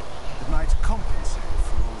 Drake, that might compensate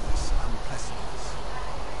for all this unpleasantness.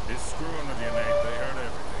 It's screwing with you, Nate. They heard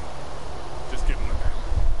everything. Just give them the map.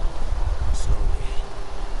 Slowly.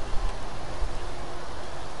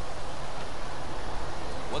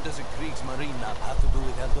 What does a Kriegsmarine map have to do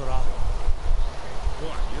with El Dorado?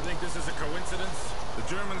 What, you think this is a coincidence? The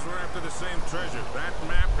Germans were after the same treasure. That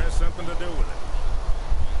map has something to do with it.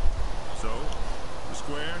 So, the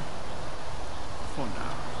square? For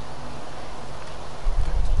now.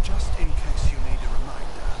 But just in case you need a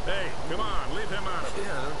reminder. Hey, come on, leave him out of it.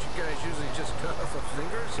 Yeah, don't you guys usually just cut off a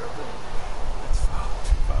finger or something? That's far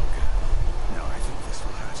too vulgar. No, I think this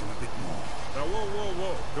will hurt him a bit more. Now,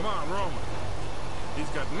 whoa. Come on, Roman. He's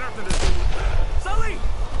got nothing to do with that. Sully!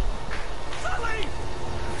 Sully!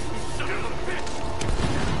 Son of a bitch!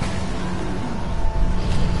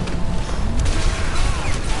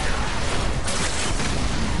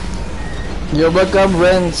 You're welcome,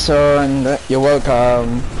 Renson. You're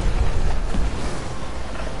welcome.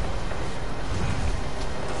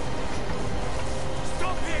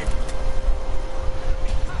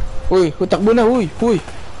 Uy, takbo na, uy, uy.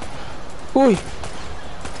 Uy.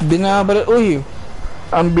 Binabara, uy.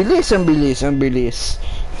 Ang bilis, ang bilis, ang bilis.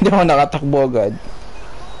 Hindi ako nakatakbo agad.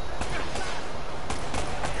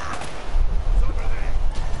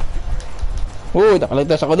 Uy,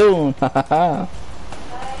 nakaligtas ako doon. Hahaha.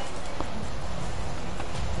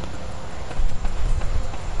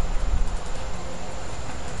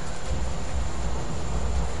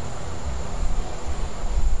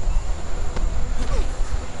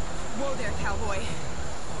 Whoa there, cowboy.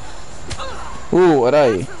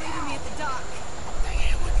 Aray. Thanks for leaving me at the dock.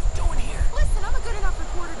 Diane, what are you doing here? Listen, I'm a good enough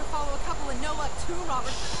reporter to follow a couple of no-luck tomb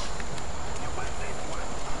robbers.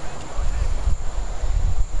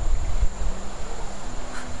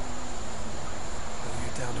 Well,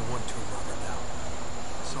 you're down to one tomb robber now.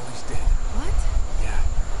 So he's dead. What? Yeah.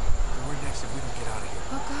 And we're next if we don't get out of here.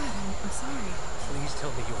 Oh God, I'm sorry. Please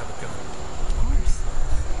tell me you have a gun. Of course.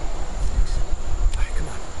 Thanks. All right, come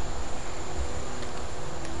on.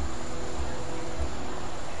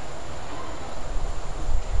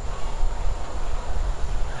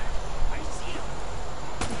 I see him.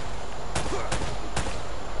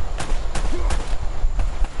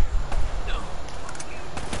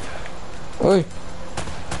 Uy.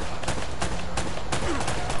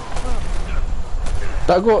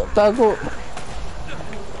 Tago, tago.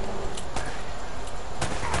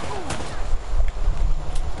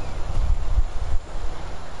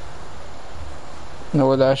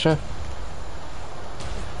 Nawala siya.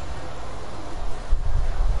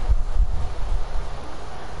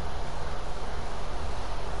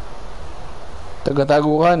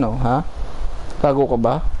 Taga-tago ka, no? Ha? Tago ka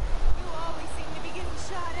ba? You always seem to be getting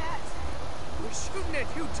shot at. We're shooting at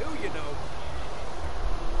you too, you know.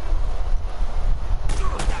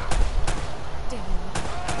 Damn.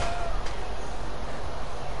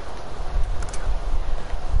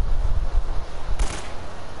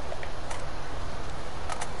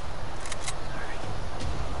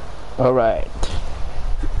 All right.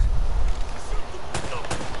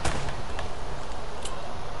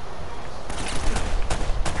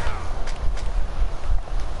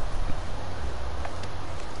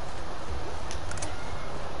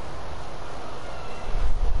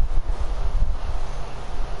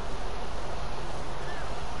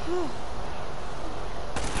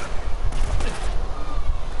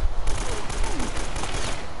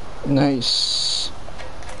 Nice.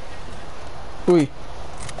 Uy.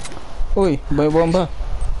 Uy, may bomba.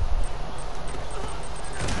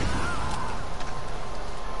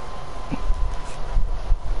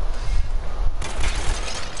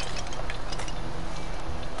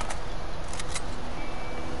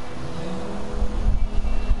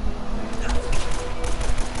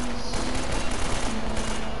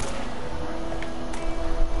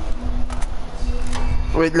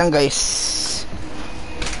 Wait lang, guys.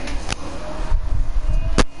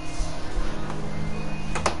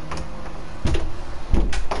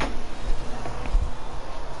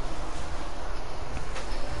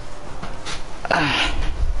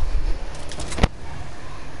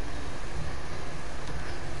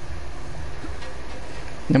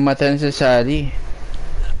 Namatay na si Sally.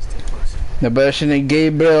 Nabala siya ni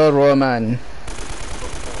Gabriel Roman.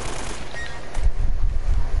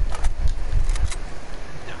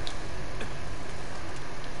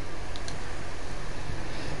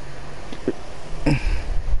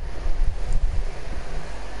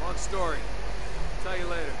 Long story. Tell you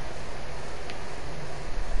later.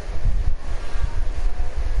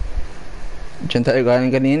 Diyan tayo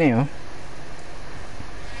galing kanina eh, oh.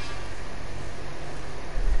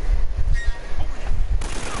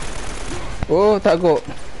 Oh, tago.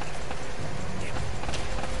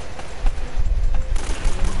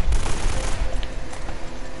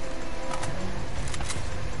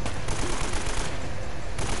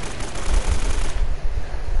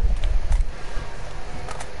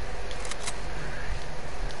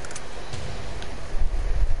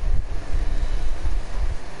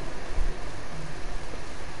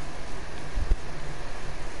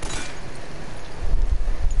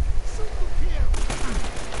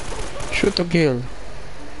 Shoot to kill.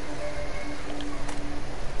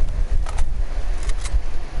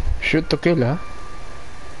 Shoot to kill, ha?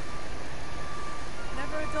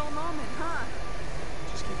 Never a dull moment, huh?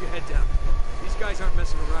 Just keep your head down. These guys aren't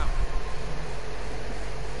messing around.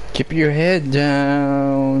 Keep your head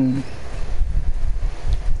down.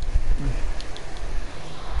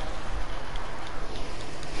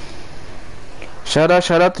 Shout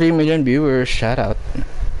out, 3 million viewers. Shout out.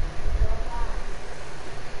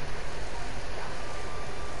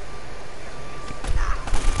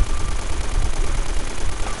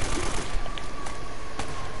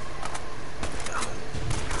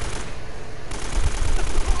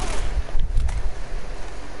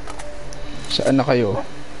 Saan na kayo?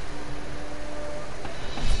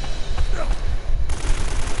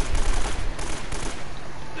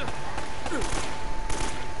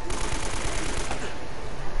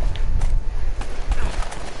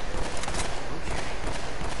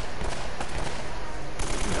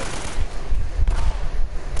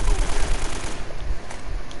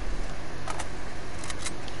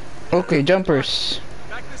 Okay, jumpers.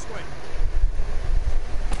 Back this way.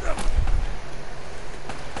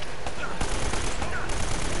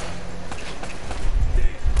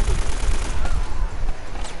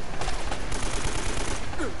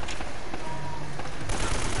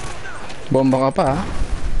 Bomba ka pa, ah.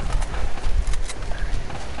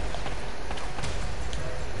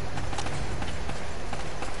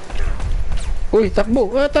 Uy, takbo!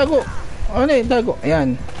 Ah, tago! Ano eh, tago?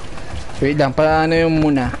 Ayan. Wait lang, paano yung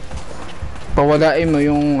muna? Pawalain mo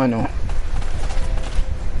yung ano.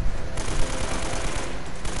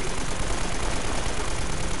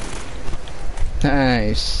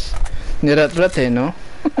 Nice. Nirat-rat eh, no?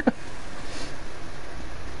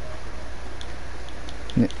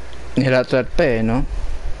 Nirat-rat pa eh, no?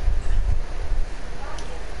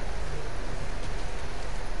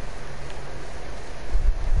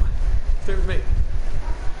 Stay with me.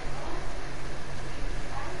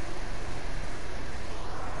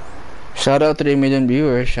 Shout out 3 million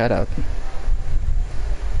viewers, shout out.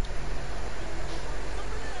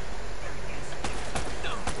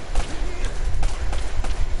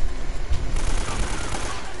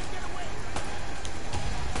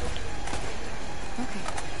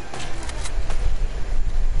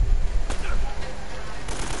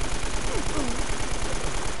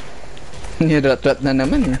 Nirat-rat na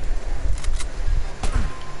naman eh.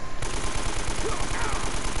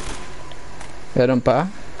 Meron pa?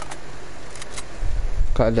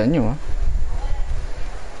 Kala nyo ah.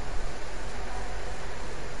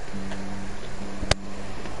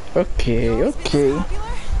 Okay, okay. Oh,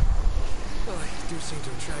 you do seem to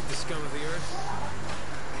attract the scum of the earth.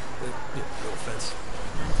 No offense.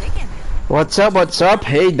 I'm taken. What's up, what's up?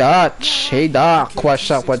 Hey Dutch. Hey Doc. What's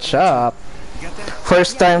up, what's up?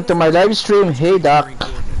 First time to my live stream. Hey Doc.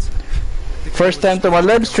 First time to my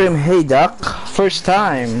live stream. Hey Doc. First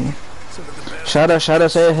time. Shout out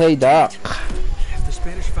say hey Doc. If the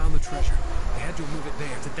Spanish found the treasure, they had to move it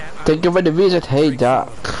there to that Thank you for the visit. Hey Doc.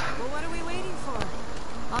 Well, what are we waiting for?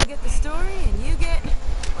 I'll get the story and you get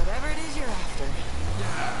whatever it is you're after.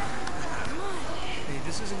 Come on. Hey,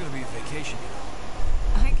 this isn't gonna be a vacation.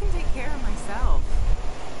 I can take care of myself.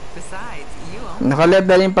 Besides, you own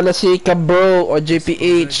Nakalab na rin pala si Kabro o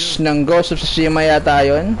JPH ng Ghost of Tsushima yata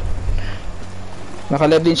yun.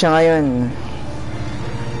 Nakalab din siya ngayon.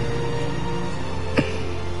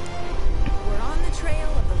 We're on the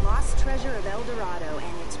trail of the lost treasure of El Dorado,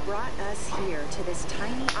 and it's brought us here to this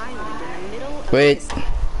tiny island in the middle of Wait. this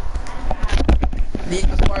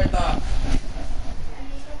Dito Sparta.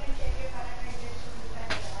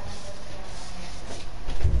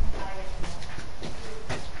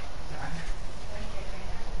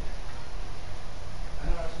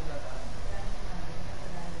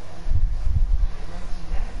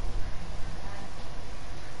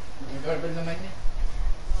 Doorbell naman niya.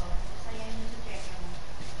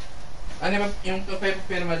 Ano ba yung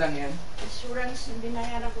papirma lang yan? Insurance,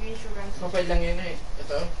 binayaran ko yung insurance. Papay lang yan eh.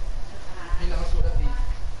 Ito. Hindi nakasulat eh.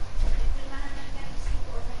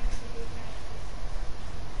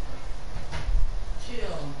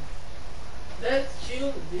 Chill. Let's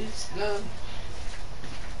chill this love.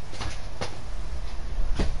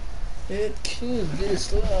 Let's chill this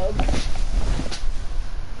love.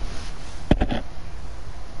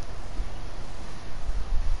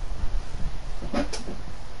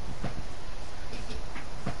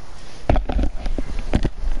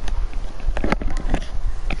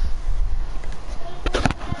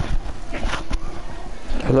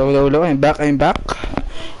 Hello, hello, hello. I'm back.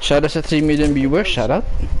 Shout out to 3 million viewers. Shout out.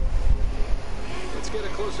 Let's get a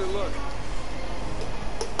closer look.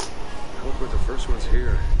 I hope we're the first ones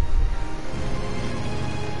here.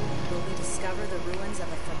 Will we discover the ruins of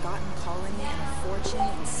a forgotten colony and a fortune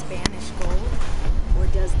in Spanish gold? Or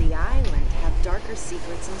does the island have darker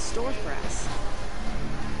secrets in store for us?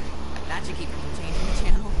 that should keep you from changing the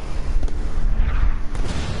channel.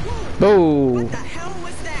 Oh. What the hell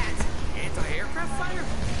was that? Anti-aircraft fire?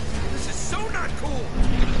 This is so not cool!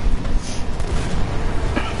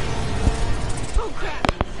 Oh crap!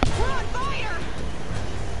 We're on fire!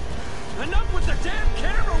 Enough with the damn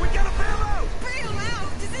camera! We gotta bail out! Bail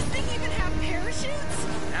out? Does this thing even have parachutes?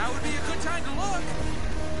 Now would be a good time to look!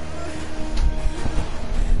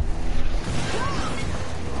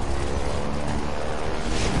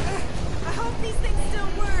 I hope these things still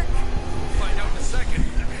work. Find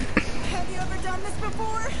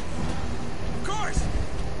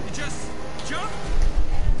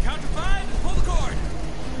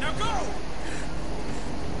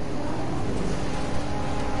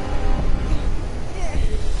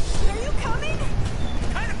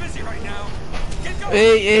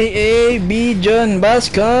B dyan,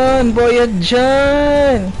 Baskan, boyad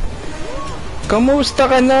dyan. Kamusta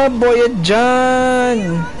ka na, boyad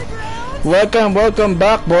dyan? Welcome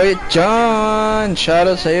back, boyad dyan.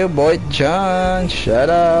 Shoutout sa'yo, boyad dyan.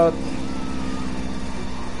 Shoutout.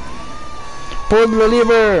 Pulled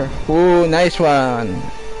reliever. Ooh, nice one.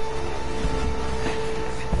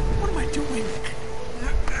 What am I doing?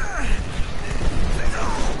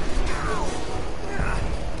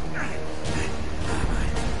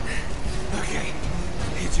 Okay,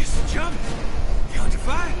 you just jump. Count to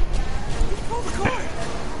 5. Just pull the cord.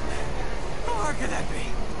 How hard can that be?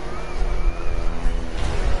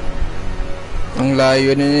 Ang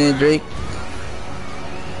layo na ni Drake.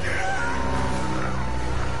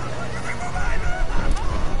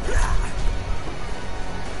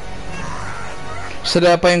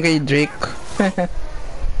 Sada pa yung kay Drake.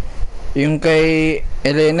 Yung kay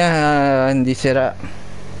Elena hindi sira.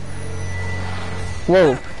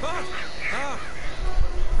 Wow.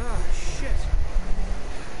 Shit.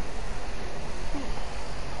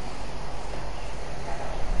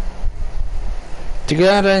 Sige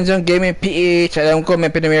lang rin yung Gaming PH. Alam ko may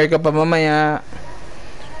pinamere ka pa mamaya.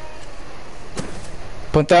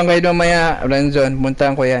 Puntaan kayo mamaya, Renzon.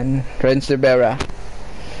 Puntaan ko yan. Renz Rivera.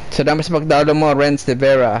 Salamat sa pagdalo mo, Renz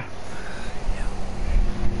Rivera.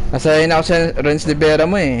 Asahin ako sa Renz Rivera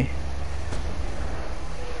mo eh.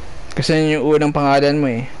 Kasi yun yung unang pangalan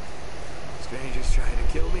mo eh. Strangers trying to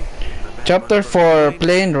kill me. Chapter 4,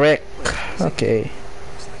 Plane Wreck. Okay.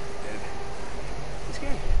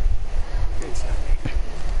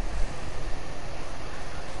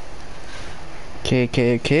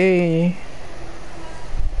 Okay.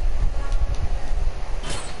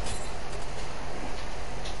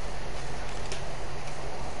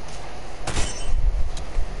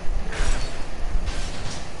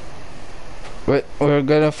 We're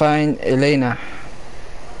gonna find Elena.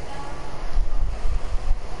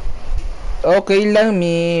 Okay lang,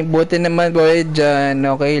 Mi. Buti naman, boy, dyan.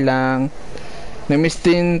 Okay lang. Namiss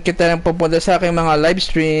din kita ng pupunta sa aking mga live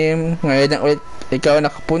stream. Ngayon na ulit ikaw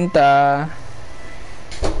nakapunta.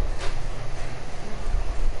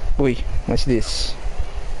 Uy, what's this?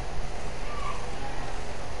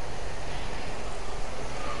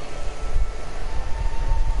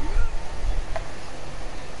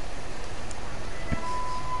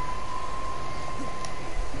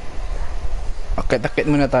 Akit-akit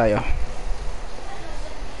muna tayo.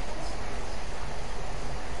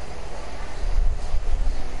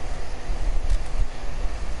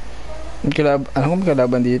 Ano kung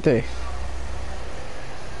kalaban dito eh.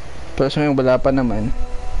 Pero sa ngayon wala pa naman.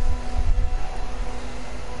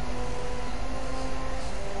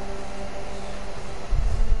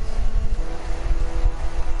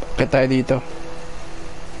 Akit tayo dito.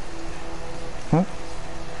 Huh?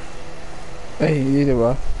 Ay, dito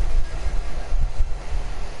ba?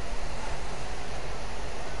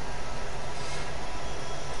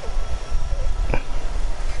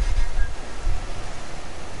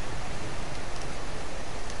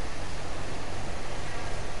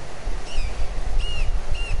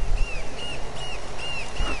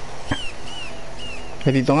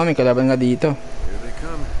 Dito nga, may kalaban nga dito. Here they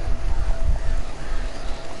come.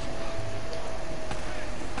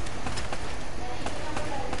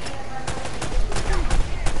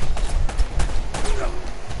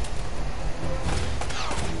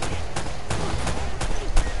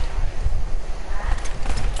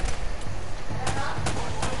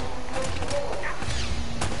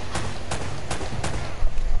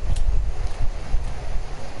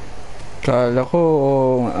 Kala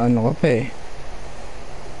ko, ano ka pa eh.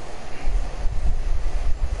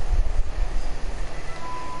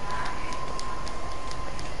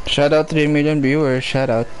 Shoutout 3 million viewers,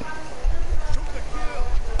 shoutout.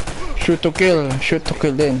 Shoot to kill din. Shoot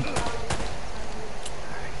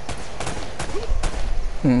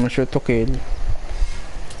to kill.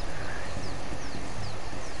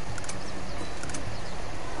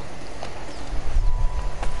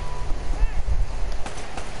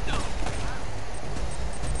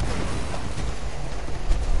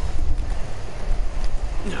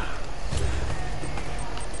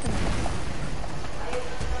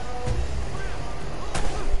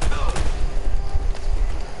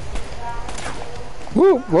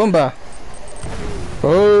 Woo! Bomba!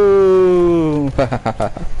 Oh!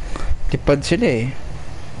 Tipad sila eh.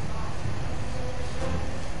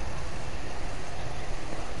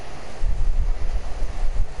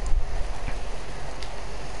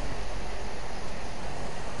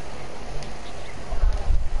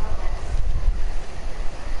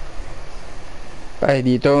 Ay,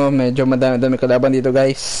 dito medyo madami kalaban dito,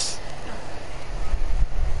 guys.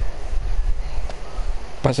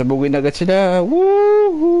 Pasabugin agad sila.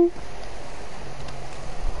 Woo!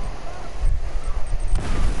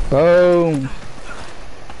 Boom!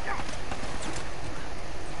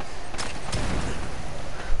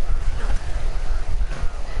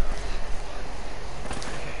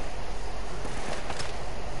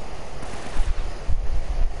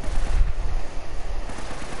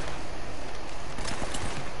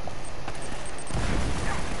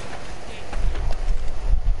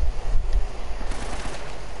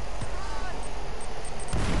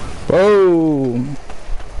 Boom!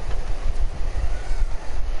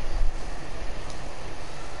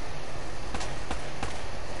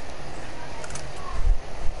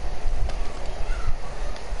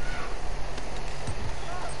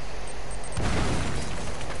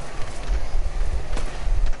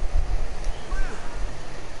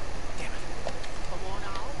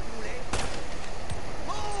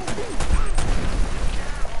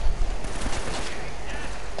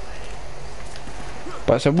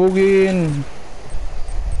 Pasabugin.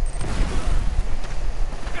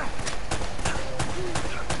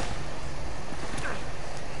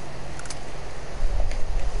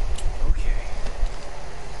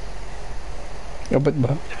 Dapat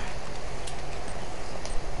ba?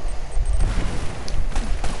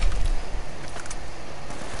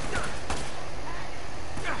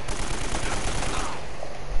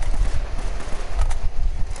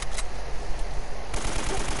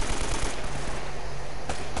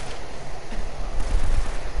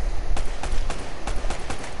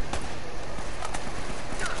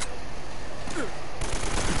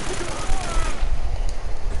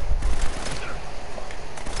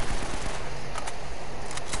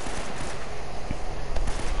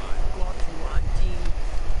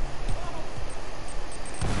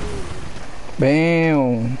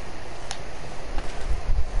 Bam!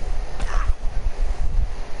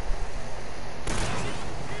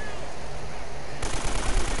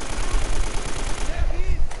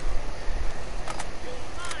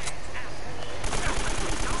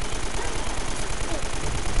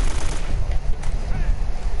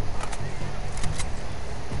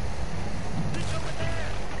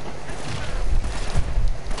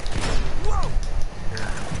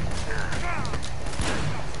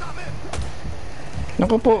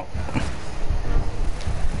 Naku po.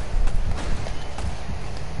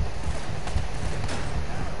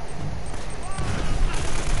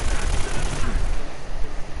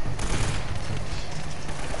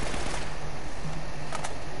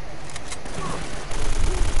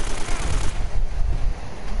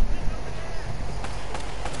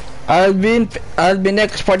 Alvin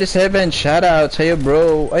X47, shout out sa'yo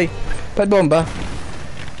bro. Ay, ba't bomba?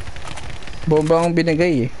 Bomba ang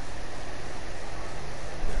binigay eh.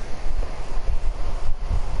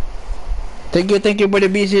 Thank you for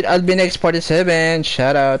the visit, Alvin X47,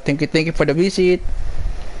 shout out. Thank you for the visit.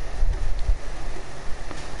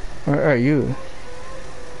 Where are you?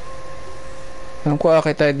 Alam ko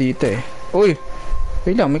akit tayo dito eh. Uy,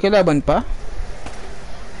 wait lang, may kalaban pa?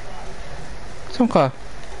 Saan ka?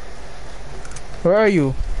 Where are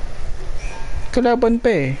you? Kalaban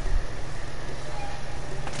pa eh.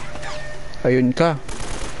 Ayun ka.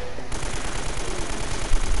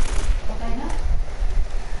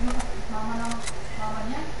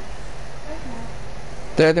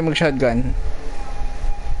 Try natin mag-shotgun.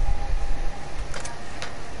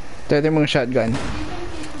 Try natin mag-shotgun.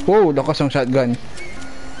 Wow, lakas ng shotgun.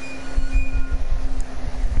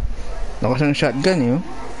 Lakas ng shotgun yun.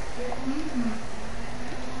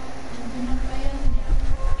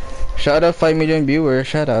 Shout out 5 million viewers,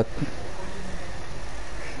 shout out.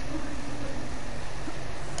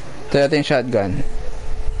 Try natin shotgun.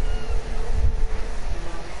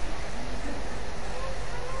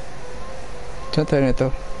 Saan tayo nito?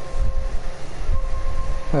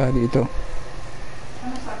 Ah, dito.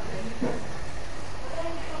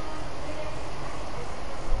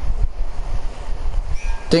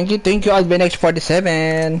 Thank you, Alvin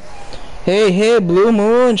X47. Hey, Blue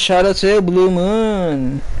Moon, shout out to Blue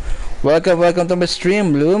Moon. Welcome to my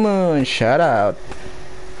stream, Blue Moon, shout out.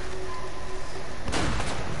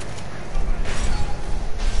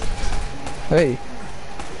 Hey.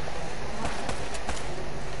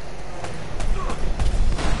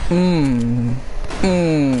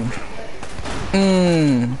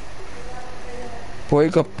 Buhay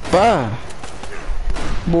ka pa.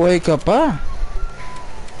 Buhay ka pa.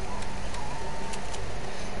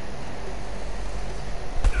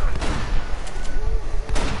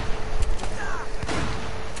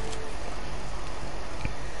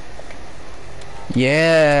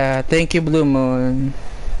 Yeah, thank you Blue Moon.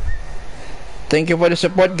 Thank you for the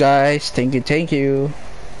support guys. Thank you.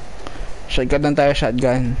 Shotgun lang tayo,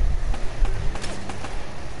 shotgun.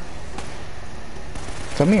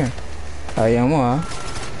 Come here. Ayaw mo ha.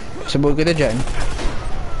 Sabog kita dyan.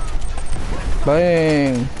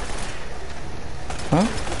 Bang! Huh?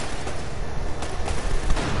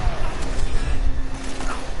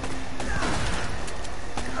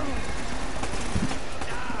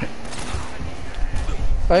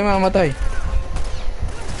 Ay, mamatay.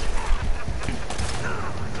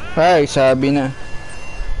 Ay, sabi na.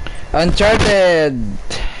 Uncharted.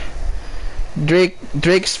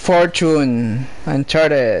 Drake's Fortune.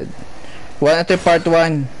 Uncharted. Ito part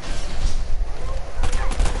 1.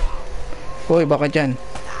 Uy, baka dyan.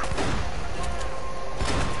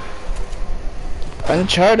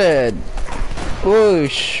 Uncharted. Uy,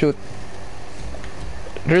 shoot.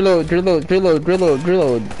 Reload.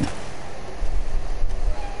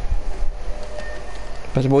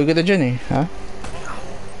 Pasabugin kita dyan eh, ha?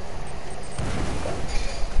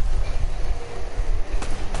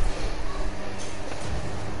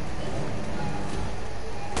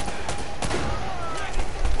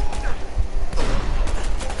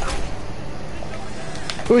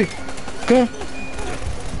 Uy! Ka!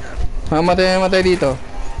 Mamatay dito.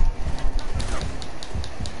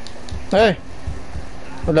 Ay!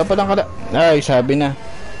 Wala pa lang kala. Ay, sabi na.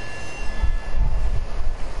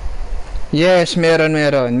 Yes, meron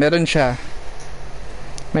siya.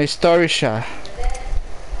 May story siya.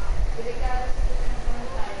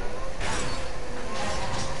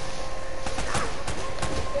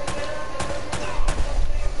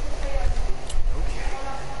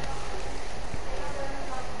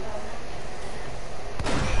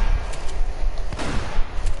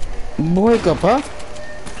 Buhay ka pa?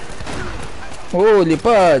 Oh,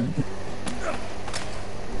 lipad.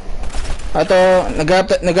 Ato,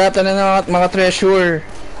 naghahanap na ng mga treasure.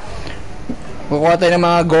 Kukuha tayo ng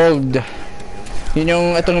mga gold.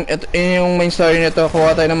 Yun yung main story nito.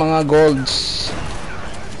 Kukuha tayo ng mga golds.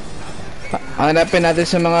 Hanapin natin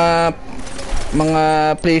sa mga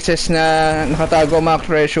places na nakatago mga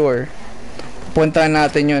treasure. Puntahan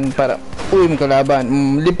natin yun para... Uy, may kalaban.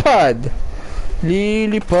 Lipad!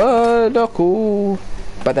 Lilipad ako.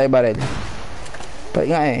 Patay baril. Patay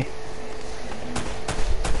nga eh.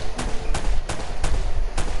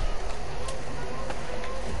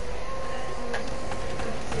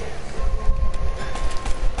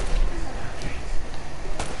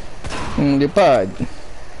 Lipad.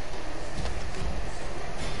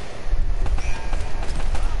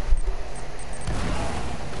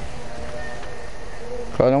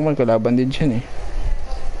 Kala naman kalaban din dyan eh.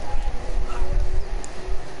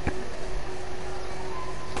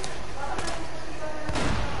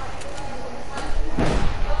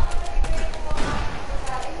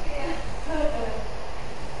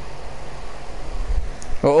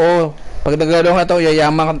 Oo, pag naglalaro ka to,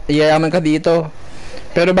 yayaman ka dito.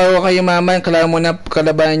 Pero bago kayo maman, kailangan mo na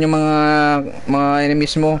kalabanan yung mga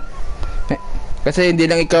enemies mo. Kasi hindi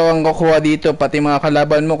lang ikaw ang kukuha dito, pati mga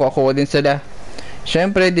kalaban mo kukuha din sila.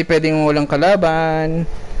 Syempre, di pwedeng walang kalaban.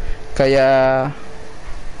 Kaya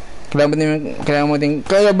kailangan mo din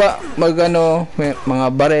mga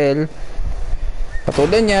barel.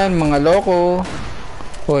 Katulad yan, mga loko.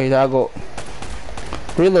 Hoy, lago.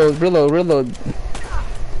 Reload.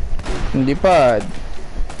 Hindi pa.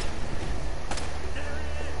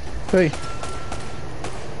 Hoy.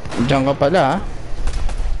 Diyan ka pala ha.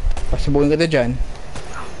 Pasabugin kita dyan.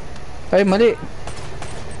 Ay, mali.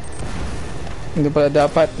 Hindi pala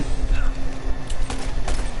dapat.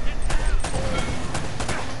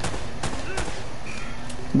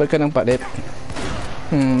 Ba't ka ng palit?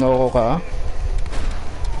 Loko ka.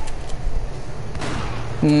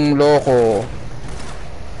 Loko.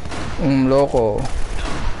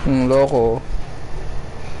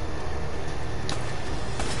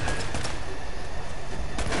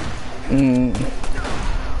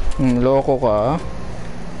 Loko ka.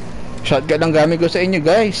 Shotgun ang gamit ko sa inyo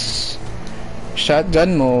guys.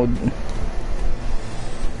 Shotgun mode.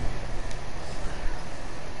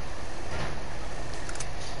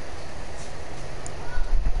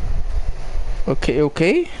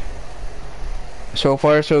 Okay. So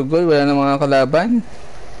far so good. Wala na mga kalaban.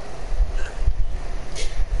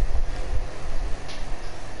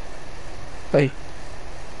 Ay.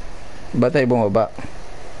 Batay bumaba.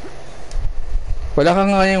 Wala ka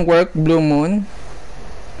nga yung work Blue Moon.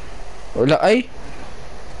 Wala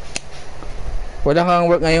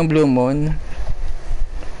kang work ngayong Blue Moon.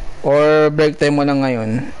 Or break time mo lang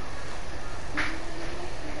ngayon.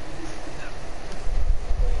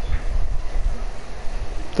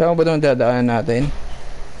 Tama ba itong dadaanan natin?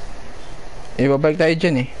 Ibabalik tayo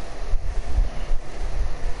dyan eh.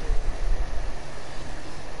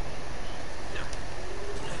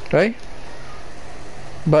 Right?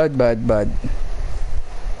 Bad, bad, bad.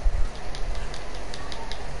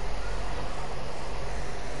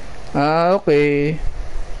 Okay.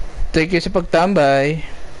 Thank you sa pagtambay.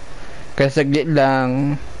 Kaya saglit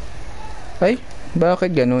lang. Ay,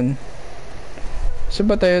 bakit ganun? So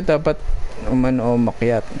ba tayo dapat umano o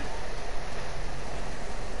makyat?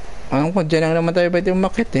 Ang ko, dyan lang naman tayo pwede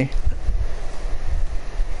umakyat eh.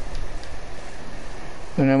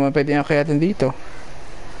 Ano naman pwede akyatin dito?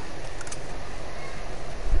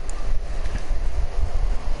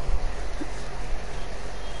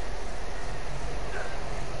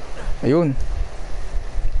 Ayun.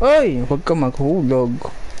 Ay, huwag ka maghulog.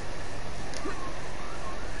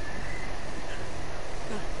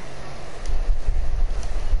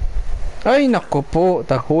 Ay, naku po.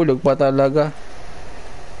 Nahulog pa talaga.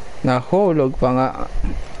 Nahulog pa nga.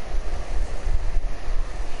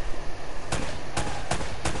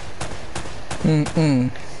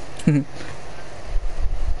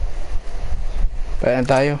 Payan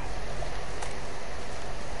tayo.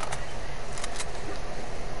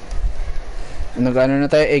 Nag-ano na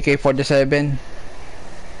tayo? AK-47.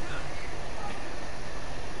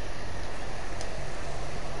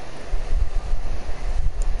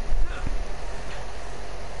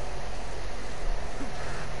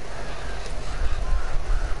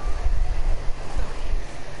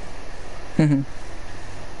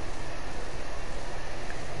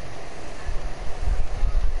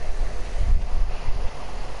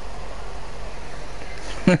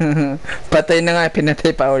 Patay na nga,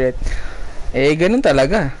 pinatay pa ulit. Eh, ganun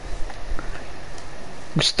talaga.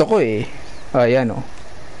 Gusto ko eh. Ayan oh.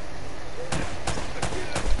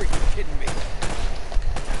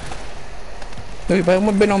 Uy, parang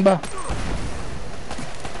mo binomba.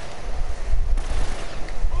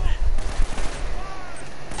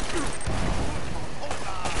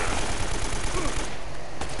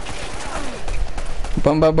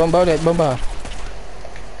 Bomba ulit, bomba.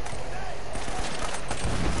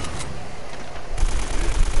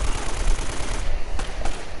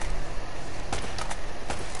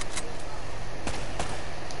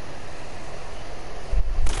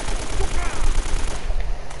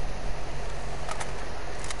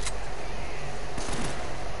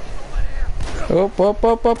 Op.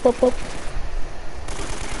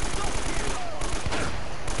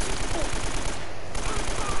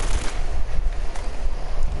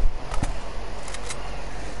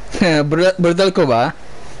 Brutal ko ba?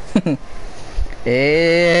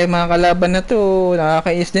 Eh, mga kalaban na to,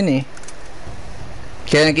 nakakainis din eh.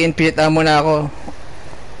 Kaya nag-infinite ammo na ako.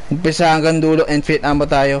 Umpisa hanggang dulo, infinite ammo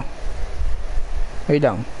tayo. Wait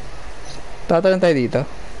lang. Tatalon tayo dito?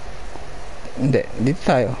 Hindi, dito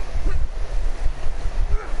tayo.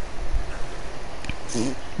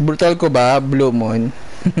 Brutal ko ba? Blue Moon.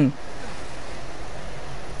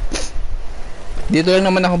 Dito lang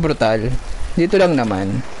naman ako brutal. Dito lang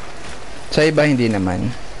naman. Sa iba hindi naman.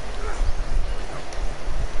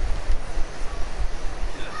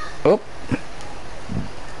 Op.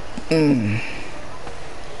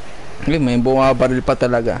 May bumabaril pa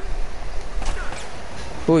talaga.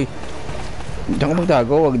 Uy. Diyan ka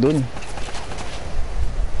magtago, wag dun.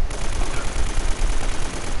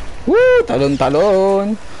 Woo!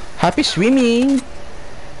 Talon. Happy swimming!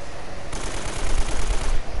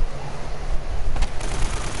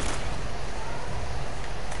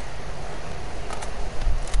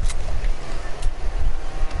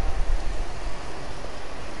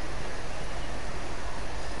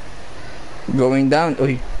 Going down.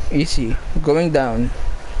 Uy, easy. Going down.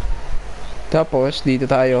 Tapos, dito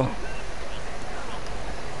tayo.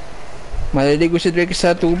 Maliligo si Drake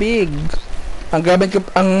sa tubig. Ang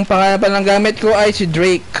pangalan pa ng gamit ko ay si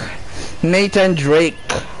Drake. Nathan Drake.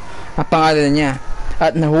 Ang pangalan niya.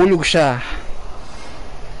 At nahulog siya.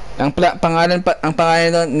 Ang pangalan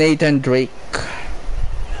nun, Nathan Drake.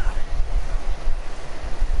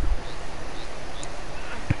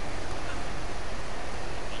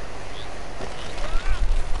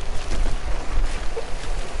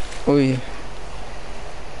 Uy.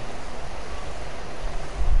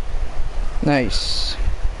 Nice.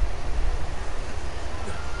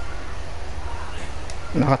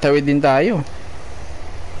 Nakatawid din tayo.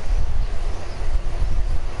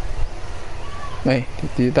 Ay,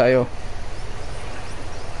 dito tayo.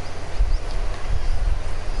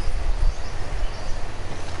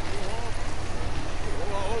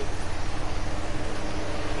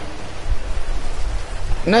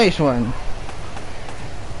 Nice one.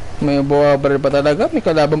 May buwabaril pa talaga, may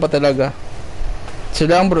kalaban pa talaga.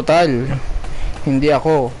 Sila ang brutal. Hindi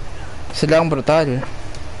ako. Sila ang brutal.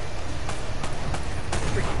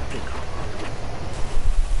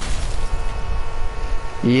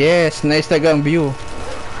 Yes, nice tagang view.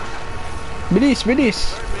 Bilis,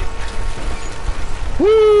 bilis.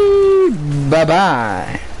 Woo!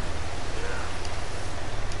 Bye-bye.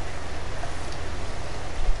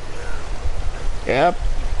 Yep.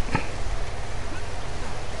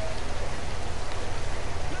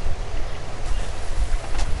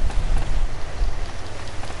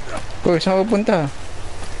 Koy, saan ka pupunta?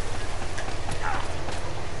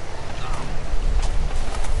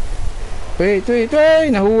 Wait, wait, wait!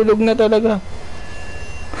 Nahulog na talaga.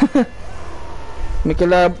 may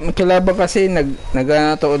kalaban kasi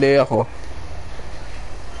nag-ano to ulit ako.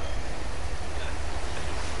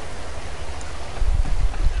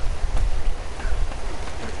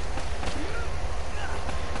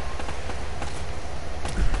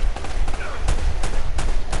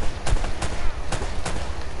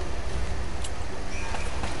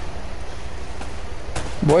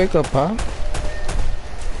 Boy ka pa?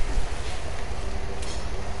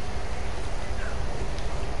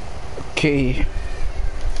 Okay.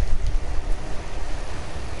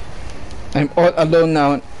 I'm all alone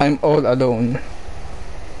now. I'm all alone.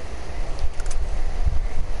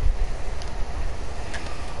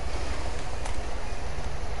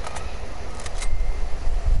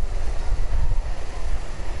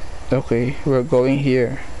 Okay, we're going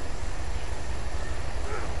here.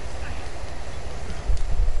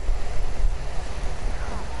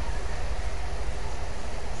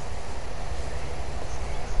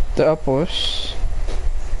 Tapos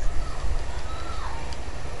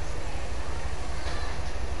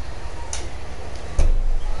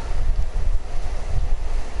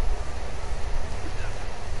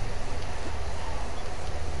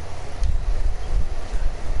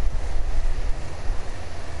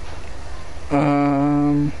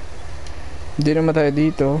hindi naman tayo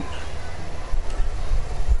dito.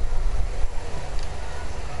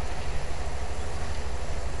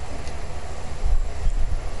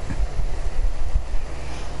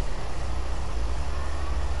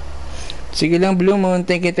 Sige lang, Blue Moon.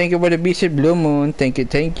 Thank you for the visit, Blue Moon. Thank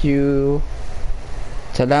you.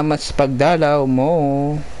 Salamat sa pagdalaw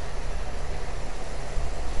mo.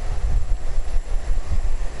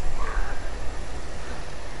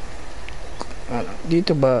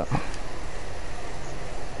 Dito ba?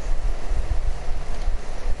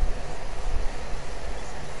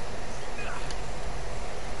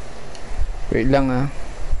 Wait lang ah.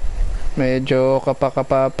 Medyo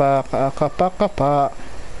kapa.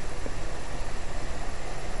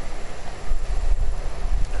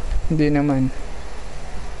 Hindi naman.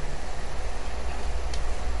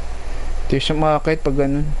 Hindi siya makakait pag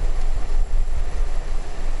ganun.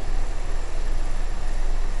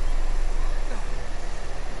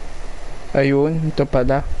 Ayun, ito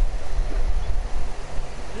pala.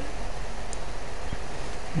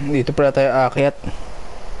 Dito pala tayo aakyat.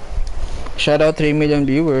 Shoutout 3 million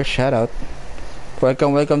viewers, shoutout.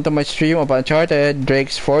 Welcome to my stream of Uncharted,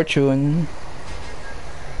 Drake's Fortune.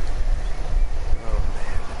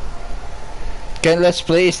 Ken Let's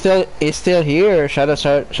Play is still here.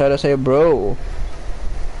 Shoutout sa'yo, bro.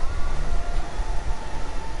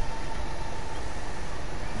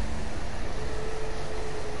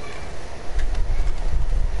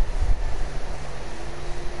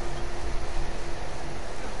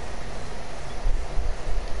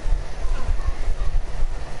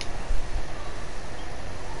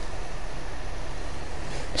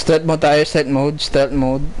 Stealth mode tayo, stealth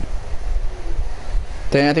mode.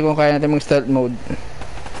 Tingnan natin kung kaya natin mag-stealth mode.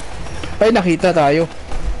 Ay, nakita tayo.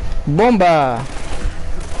 Bomba!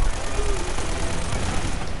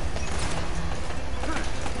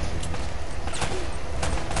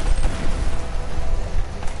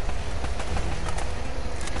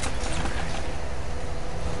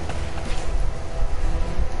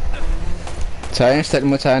 Sayang, stealth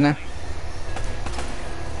mode sana.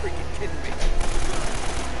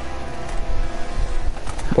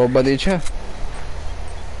 Bomba din siya.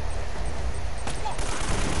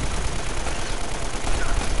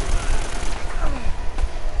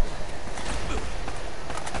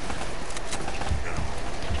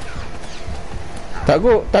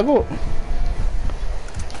 Tago.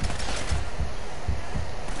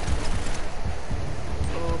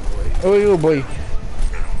 Oh boy.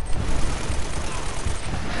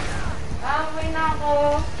 Amoy na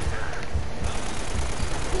ako.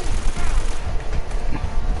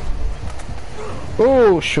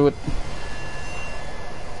 Oh, shoot.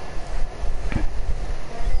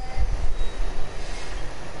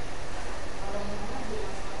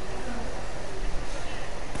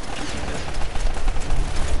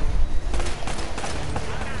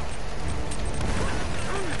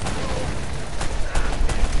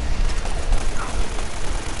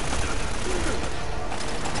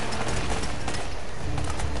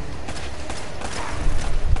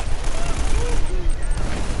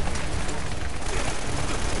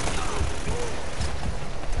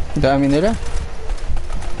 Dami nila.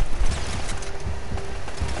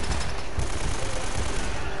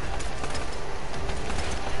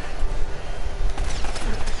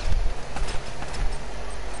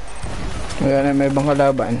 Ayan, may ibang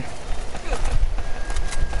kalaban.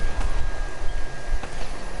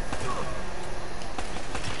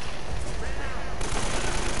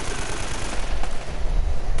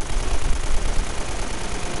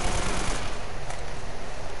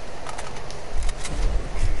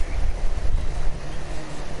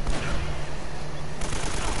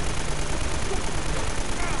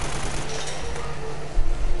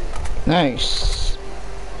 Nice.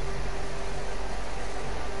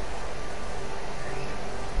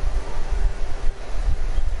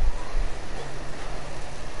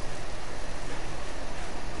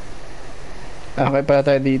 Okay pala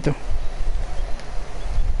tayo dito.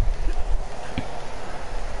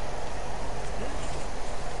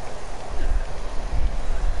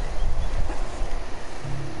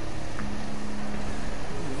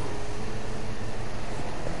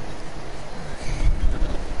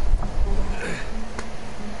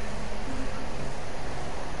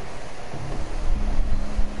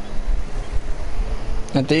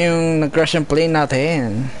 Ito yung nag-crash yung plane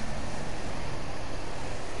natin.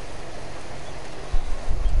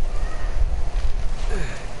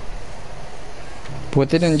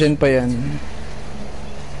 Buti nandyan pa yan.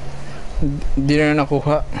 Di na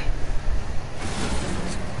nakuha.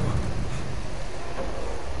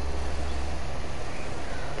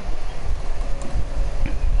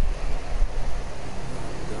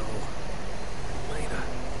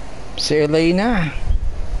 Si Elena.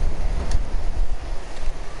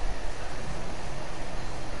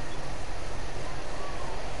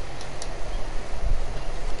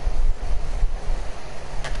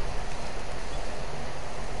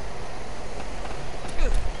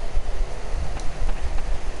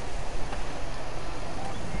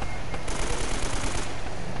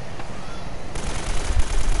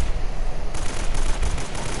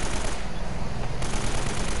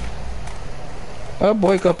 Ah,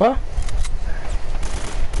 buhay ka pa?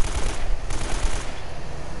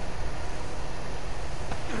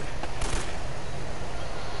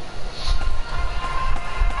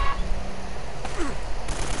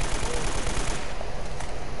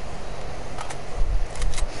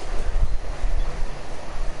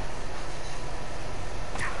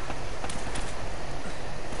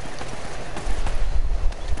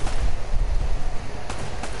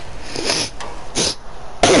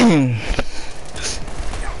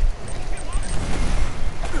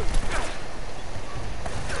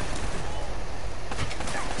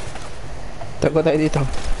 Tago tayo dito.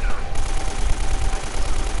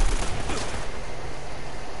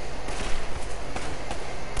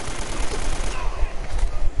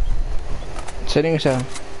 Saan yung isa?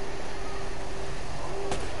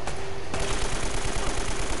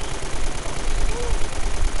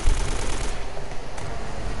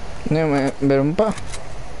 Meron pa.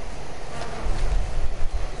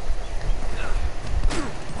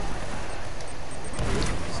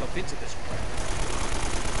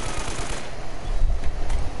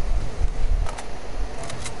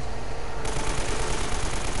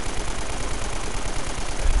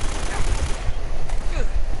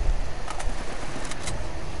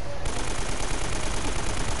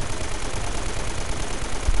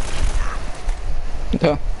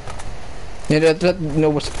 Ito. Nilatrat,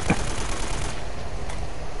 nubos.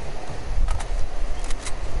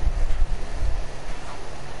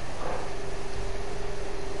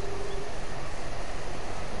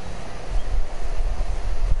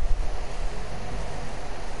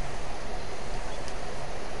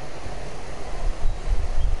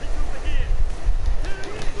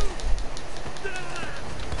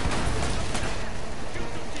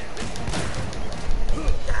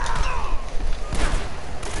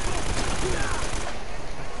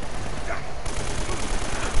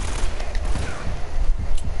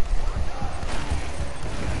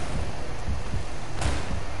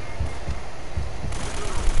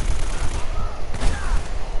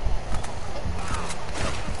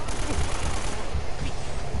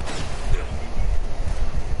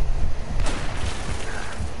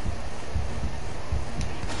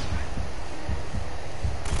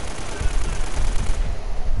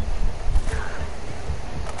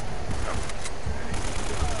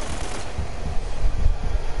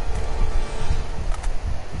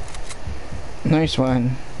 Nice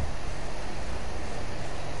one.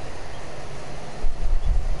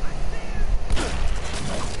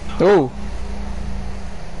 Oh.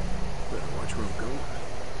 Better watch where I'm going.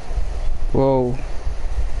 Whoa.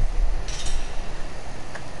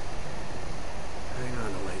 Hang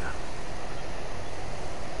on, Elena.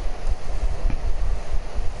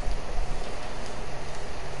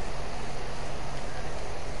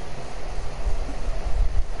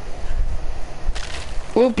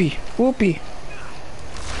 Whoopie! Whoopie!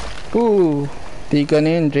 Ooh! Tika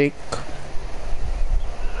na yun, Drake.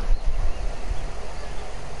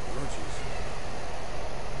 Oh, jeez.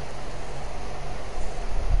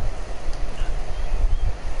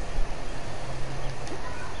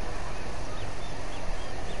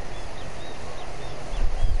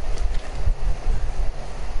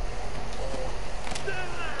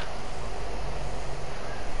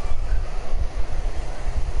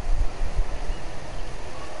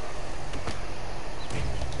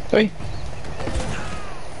 Uy!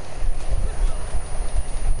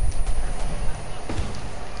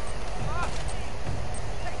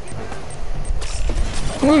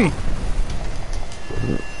 Uy!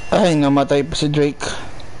 Ay, namatay pa si Drake.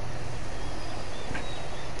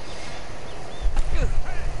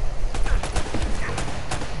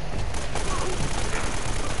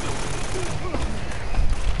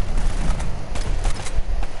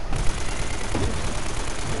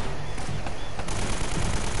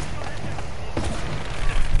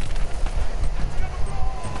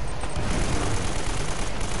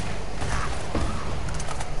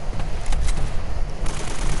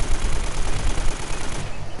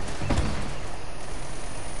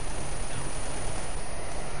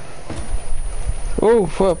 Oh,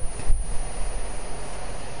 fuck.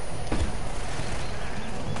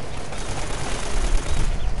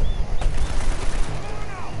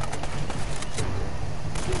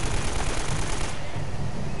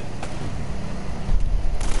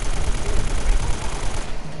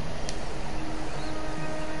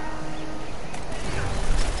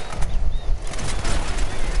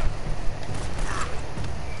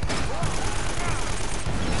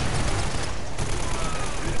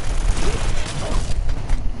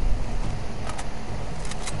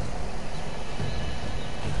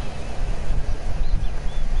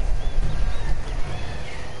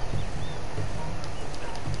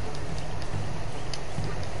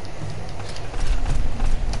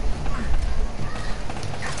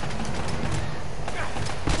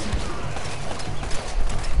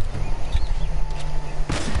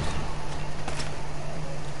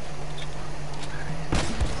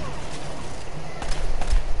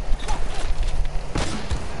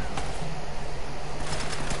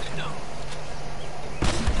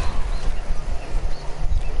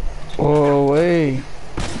 Oh, way.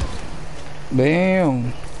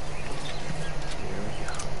 Bam.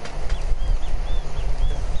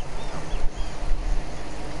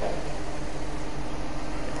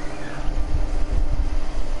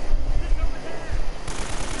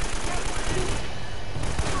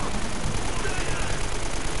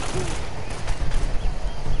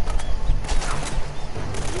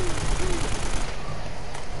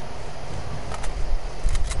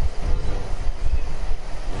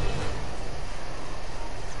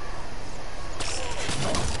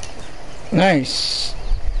 Nice.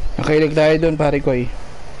 Nakailag tayo doon, pare ko eh.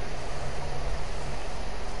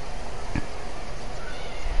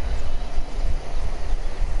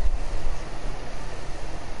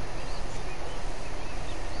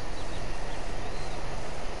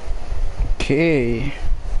 Okay.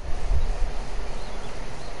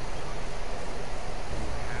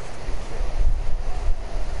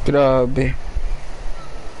 Grabe.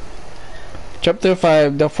 Chapter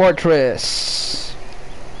 5, The Fortress.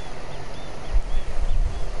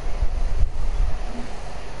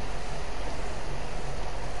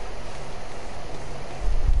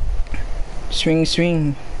 Swing,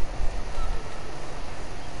 swing.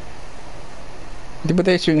 Di ba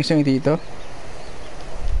tayo swing, swing dito?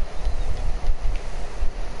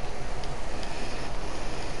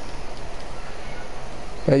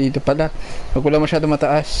 Kaya dito pala. Huwag wala masyado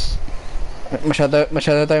mataas.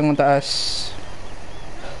 Masyado tayong mataas.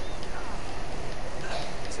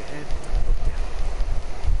 It's ahead. Look down.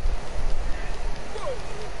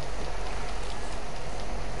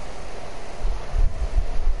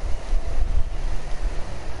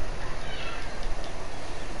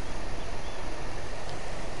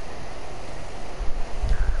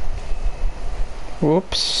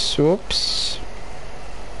 Whoops, whoops.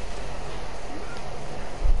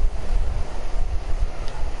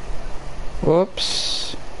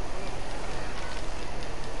 Whoops.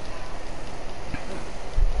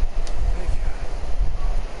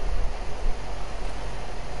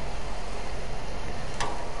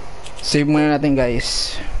 Save muna natin,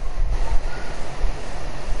 guys.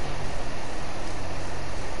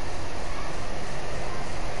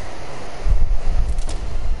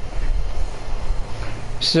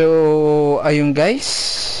 So, ayun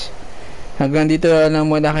guys. Hanggang dito lang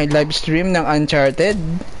muna kay live stream ng Uncharted.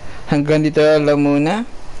 Hanggang dito lang muna.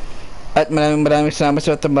 At maraming salamat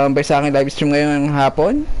sa tumambay sa aking live stream ngayong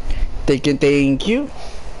hapon. Thank you.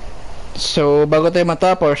 So, bago tayo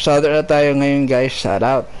matapos, shoutout na tayo ngayon guys.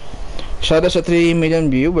 Shoutout sa 3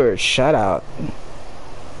 million viewers. Shoutout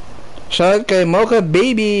kay Mocha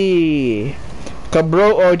Baby,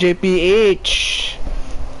 Kabro OJPH,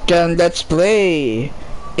 Can Let's Play,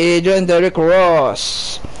 Adrian Derek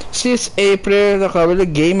Ross, Sis April Nakawili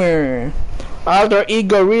Gamer, Alter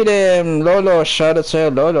Ego Rhythm, Lolo, shoutout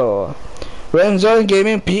sa'yo Lolo, Renzon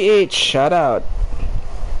Gaming PH, shoutout,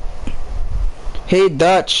 Hey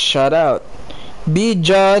Dutch, shoutout, B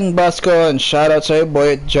John Bascon, shoutout sa'yo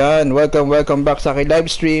Boyet John, welcome back sa aking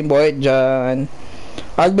live stream Boyet John,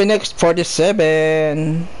 Albinex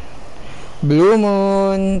 47, Blue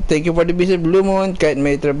Moon, thank you for the visit Blue Moon, kahit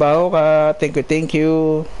may trabaho ka, thank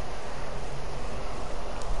you.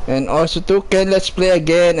 And also to Ken Let's Play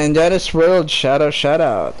Again and Janice World,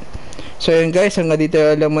 shoutout. So yun guys, hanggang dito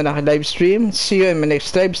alam mo na aking live stream. See you in my next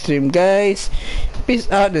live stream guys. Peace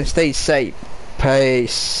out and stay safe.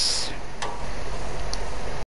 Peace.